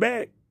stabbed him in the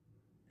back,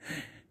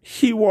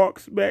 she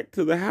walks back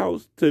to the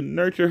house to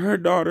nurture her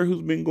daughter,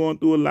 who's been going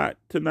through a lot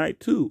tonight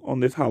too on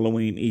this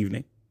Halloween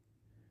evening.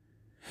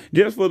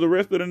 Just for the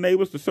rest of the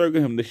neighbors to circle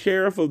him. The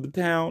sheriff of the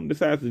town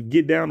decides to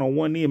get down on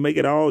one knee and make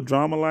it all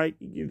drama-like.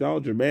 He gets all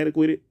dramatic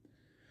with it.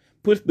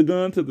 Puts the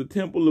gun to the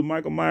temple of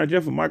Michael Myers,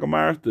 just for Michael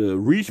Myers to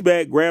reach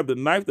back, grab the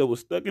knife that was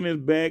stuck in his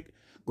back,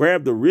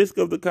 grab the wrist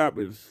of the cop,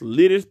 and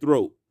slit his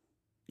throat.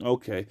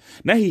 Okay.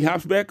 Now he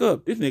hops back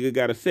up. This nigga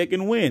got a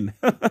second win.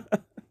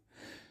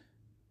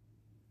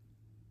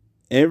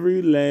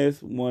 Every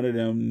last one of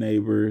them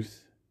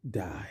neighbors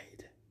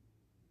died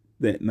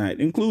that night,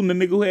 including the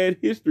nigga who had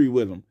history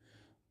with him.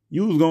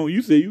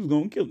 You said you was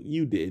gonna kill him.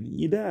 You didn't.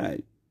 You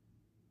died.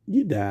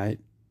 You died.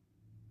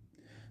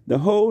 The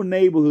whole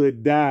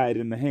neighborhood died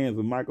in the hands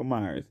of Michael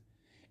Myers.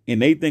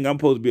 And they think I'm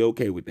supposed to be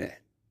okay with that.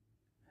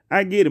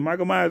 I get it.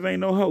 Michael Myers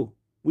ain't no hoe.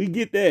 We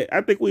get that.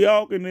 I think we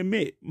all can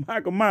admit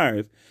Michael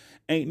Myers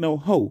ain't no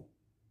hoe.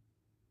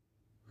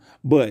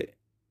 But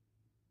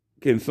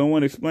can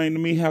someone explain to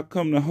me how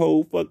come the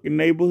whole fucking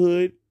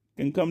neighborhood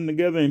can come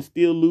together and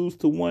still lose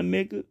to one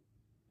nigga?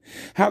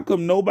 How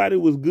come nobody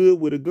was good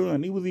with a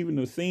gun? He was even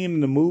a scene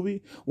in the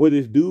movie where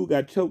this dude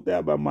got choked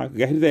out by Michael.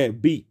 Got his ass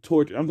beat,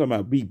 tortured. I'm talking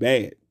about beat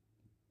bad.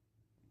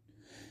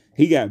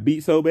 He got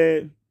beat so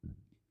bad.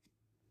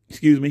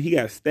 Excuse me. He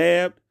got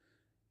stabbed.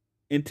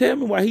 And tell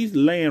me why he's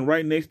laying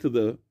right next to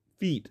the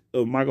feet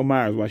of Michael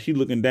Myers while she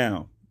looking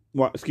down.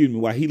 While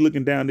he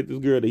looking down at this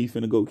girl that he's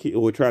finna go kill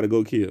or try to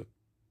go kill.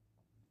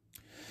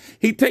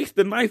 He takes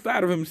the knife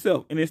out of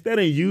himself, and instead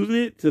of using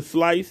it to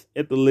slice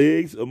at the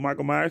legs of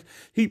Michael Myers,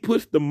 he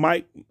puts the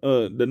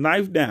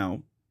knife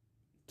down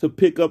to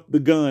pick up the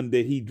gun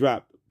that he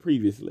dropped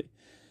previously.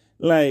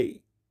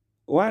 Like,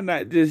 why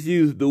not just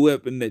use the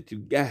weapon that you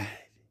got?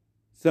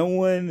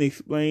 Someone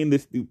explain the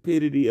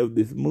stupidity of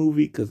this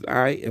movie, because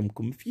I am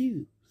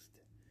confused.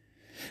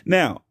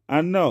 Now,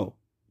 I know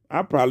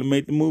I probably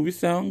made the movie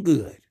sound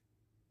good.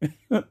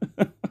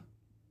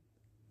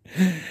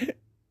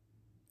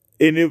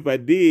 And if I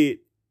did,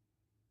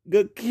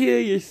 go kill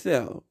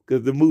yourself,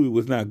 because the movie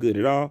was not good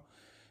at all.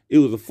 It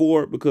was a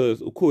 4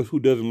 because, of course, who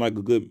doesn't like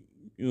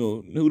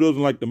who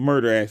doesn't like the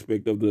murder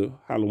aspect of the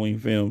Halloween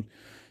films?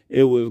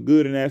 It was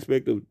good in the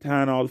aspect of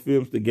tying all the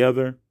films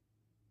together.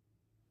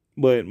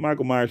 But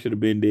Michael Myers should have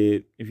been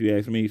dead, if you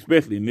ask me,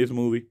 especially in this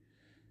movie.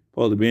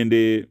 Supposed to been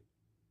dead.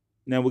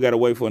 Now we got to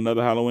wait for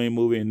another Halloween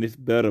movie, and this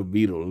better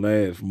be the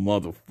last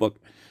motherfucker.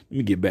 Let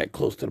me get back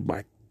close to the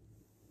mic.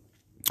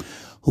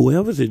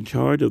 Whoever's in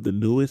charge of the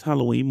newest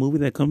Halloween movie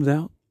that comes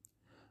out,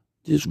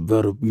 this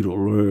better be the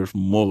last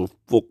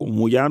motherfucker.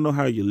 Well, y'all know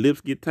how your lips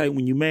get tight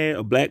when you mad?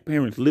 A black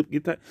parent's lip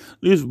get tight?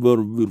 This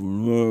better be the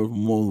last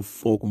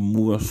motherfucking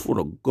movie. I swear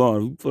to God.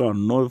 If you put out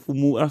another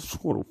movie, I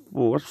swear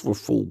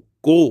to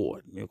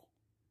God, nigga.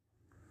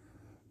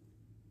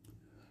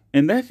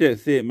 And that's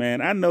just it,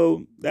 man. I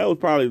know that was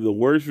probably the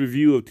worst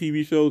review of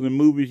TV shows and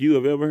movies you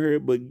have ever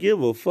heard, but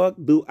give a fuck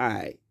do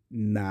I?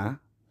 Nah.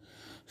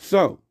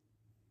 So,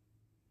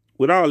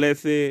 with all that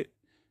said,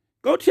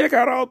 go check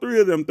out all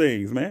 3 of them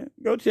things, man.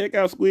 Go check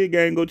out Squid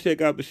Game, go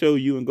check out The Show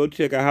You, and go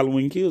check out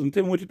Halloween Kills, and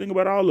tell me what you think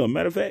about all of them.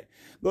 Matter of fact,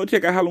 go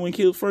check out Halloween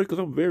Kills first,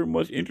 because I'm very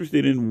much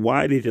interested in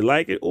why did you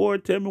like it, or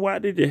tell me why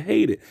did you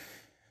hate it.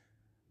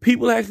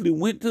 People actually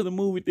went to the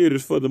movie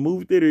theaters for the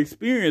movie theater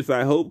experience,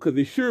 I hope, because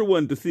it sure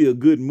wasn't to see a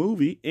good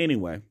movie.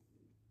 Anyway,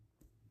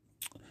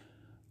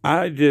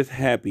 I just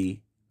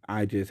happy.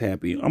 I'm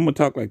going to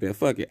talk like that.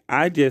 Fuck it.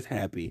 I just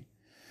happy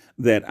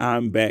that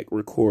I'm back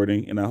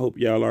recording, and I hope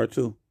y'all are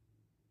too.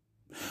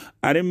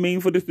 I didn't mean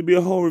for this to be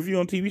a whole review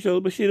on TV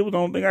shows, but shit, it was the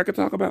only thing I could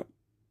talk about.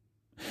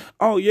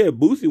 Oh, yeah,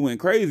 Boosie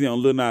went crazy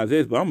on Lil Nas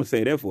X, but I'm going to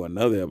say that for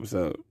another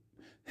episode.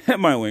 That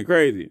might went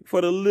crazy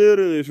for the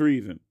littlest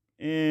reason.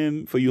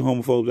 And for you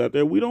homophobes out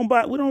there, we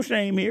don't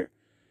shame here.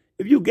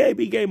 If you gay,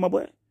 be gay, my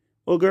boy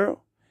or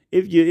girl.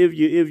 If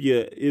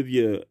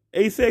you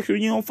asexual,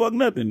 you don't fuck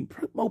nothing.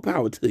 More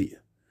power to you.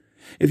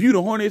 If you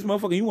the horniest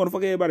motherfucker, you want to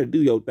fuck everybody,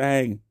 do your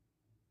thing.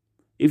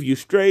 If you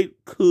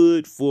straight,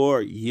 good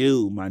for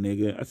you, my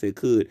nigga. I said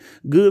could.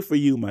 Good for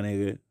you, my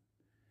nigga.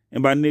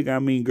 And by nigga, I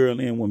mean girl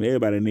and woman.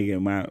 Everybody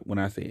nigga when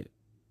I say it.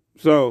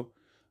 So,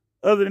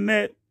 other than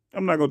that,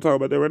 I'm not going to talk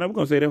about that right now. We're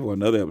going to say that for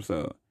another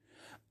episode.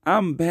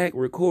 I'm back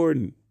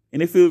recording,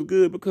 and it feels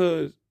good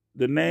because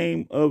the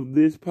name of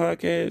this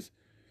podcast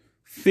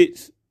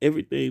fits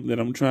everything that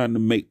I'm trying to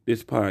make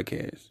this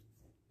podcast.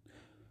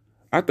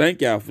 I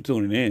thank y'all for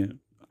tuning in.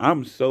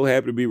 I'm so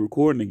happy to be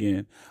recording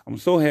again. I'm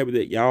so happy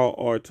that y'all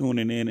are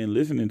tuning in and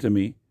listening to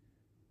me.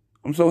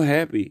 I'm so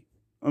happy.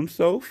 I'm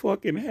so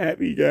fucking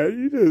happy, guys.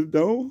 You just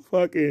don't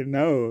fucking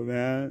know,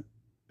 man.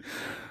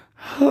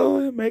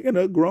 Oh, I'm making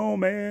a grown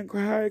man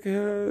cry,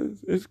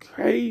 cuz it's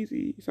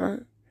crazy,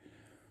 son.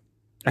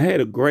 I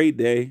had a great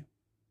day.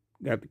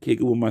 Got to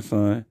kick it with my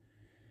son.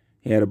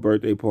 He had a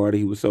birthday party.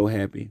 He was so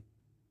happy.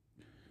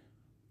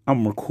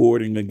 I'm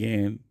recording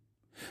again.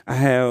 I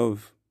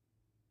have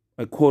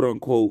a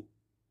quote-unquote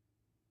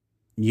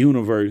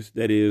universe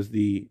that is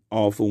the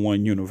All for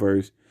One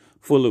universe,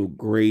 full of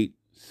great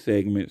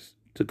segments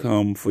to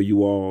come for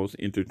you all's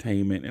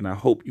entertainment, and I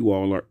hope you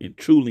all are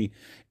truly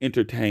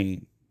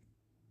entertained.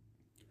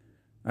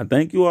 I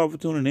thank you all for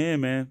tuning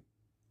in, man.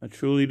 I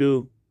truly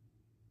do.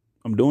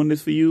 I'm doing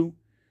this for you.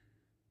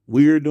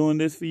 We're doing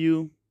this for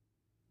you.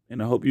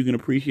 And I hope you can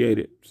appreciate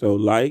it. So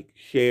like,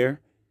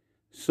 share,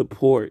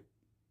 support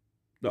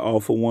the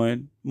All for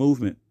One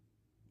movement.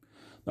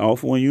 The All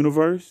for One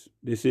universe.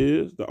 This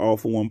is the All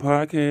for One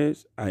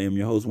podcast. I am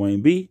your host,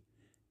 Wayne B.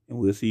 And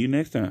we'll see you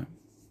next time.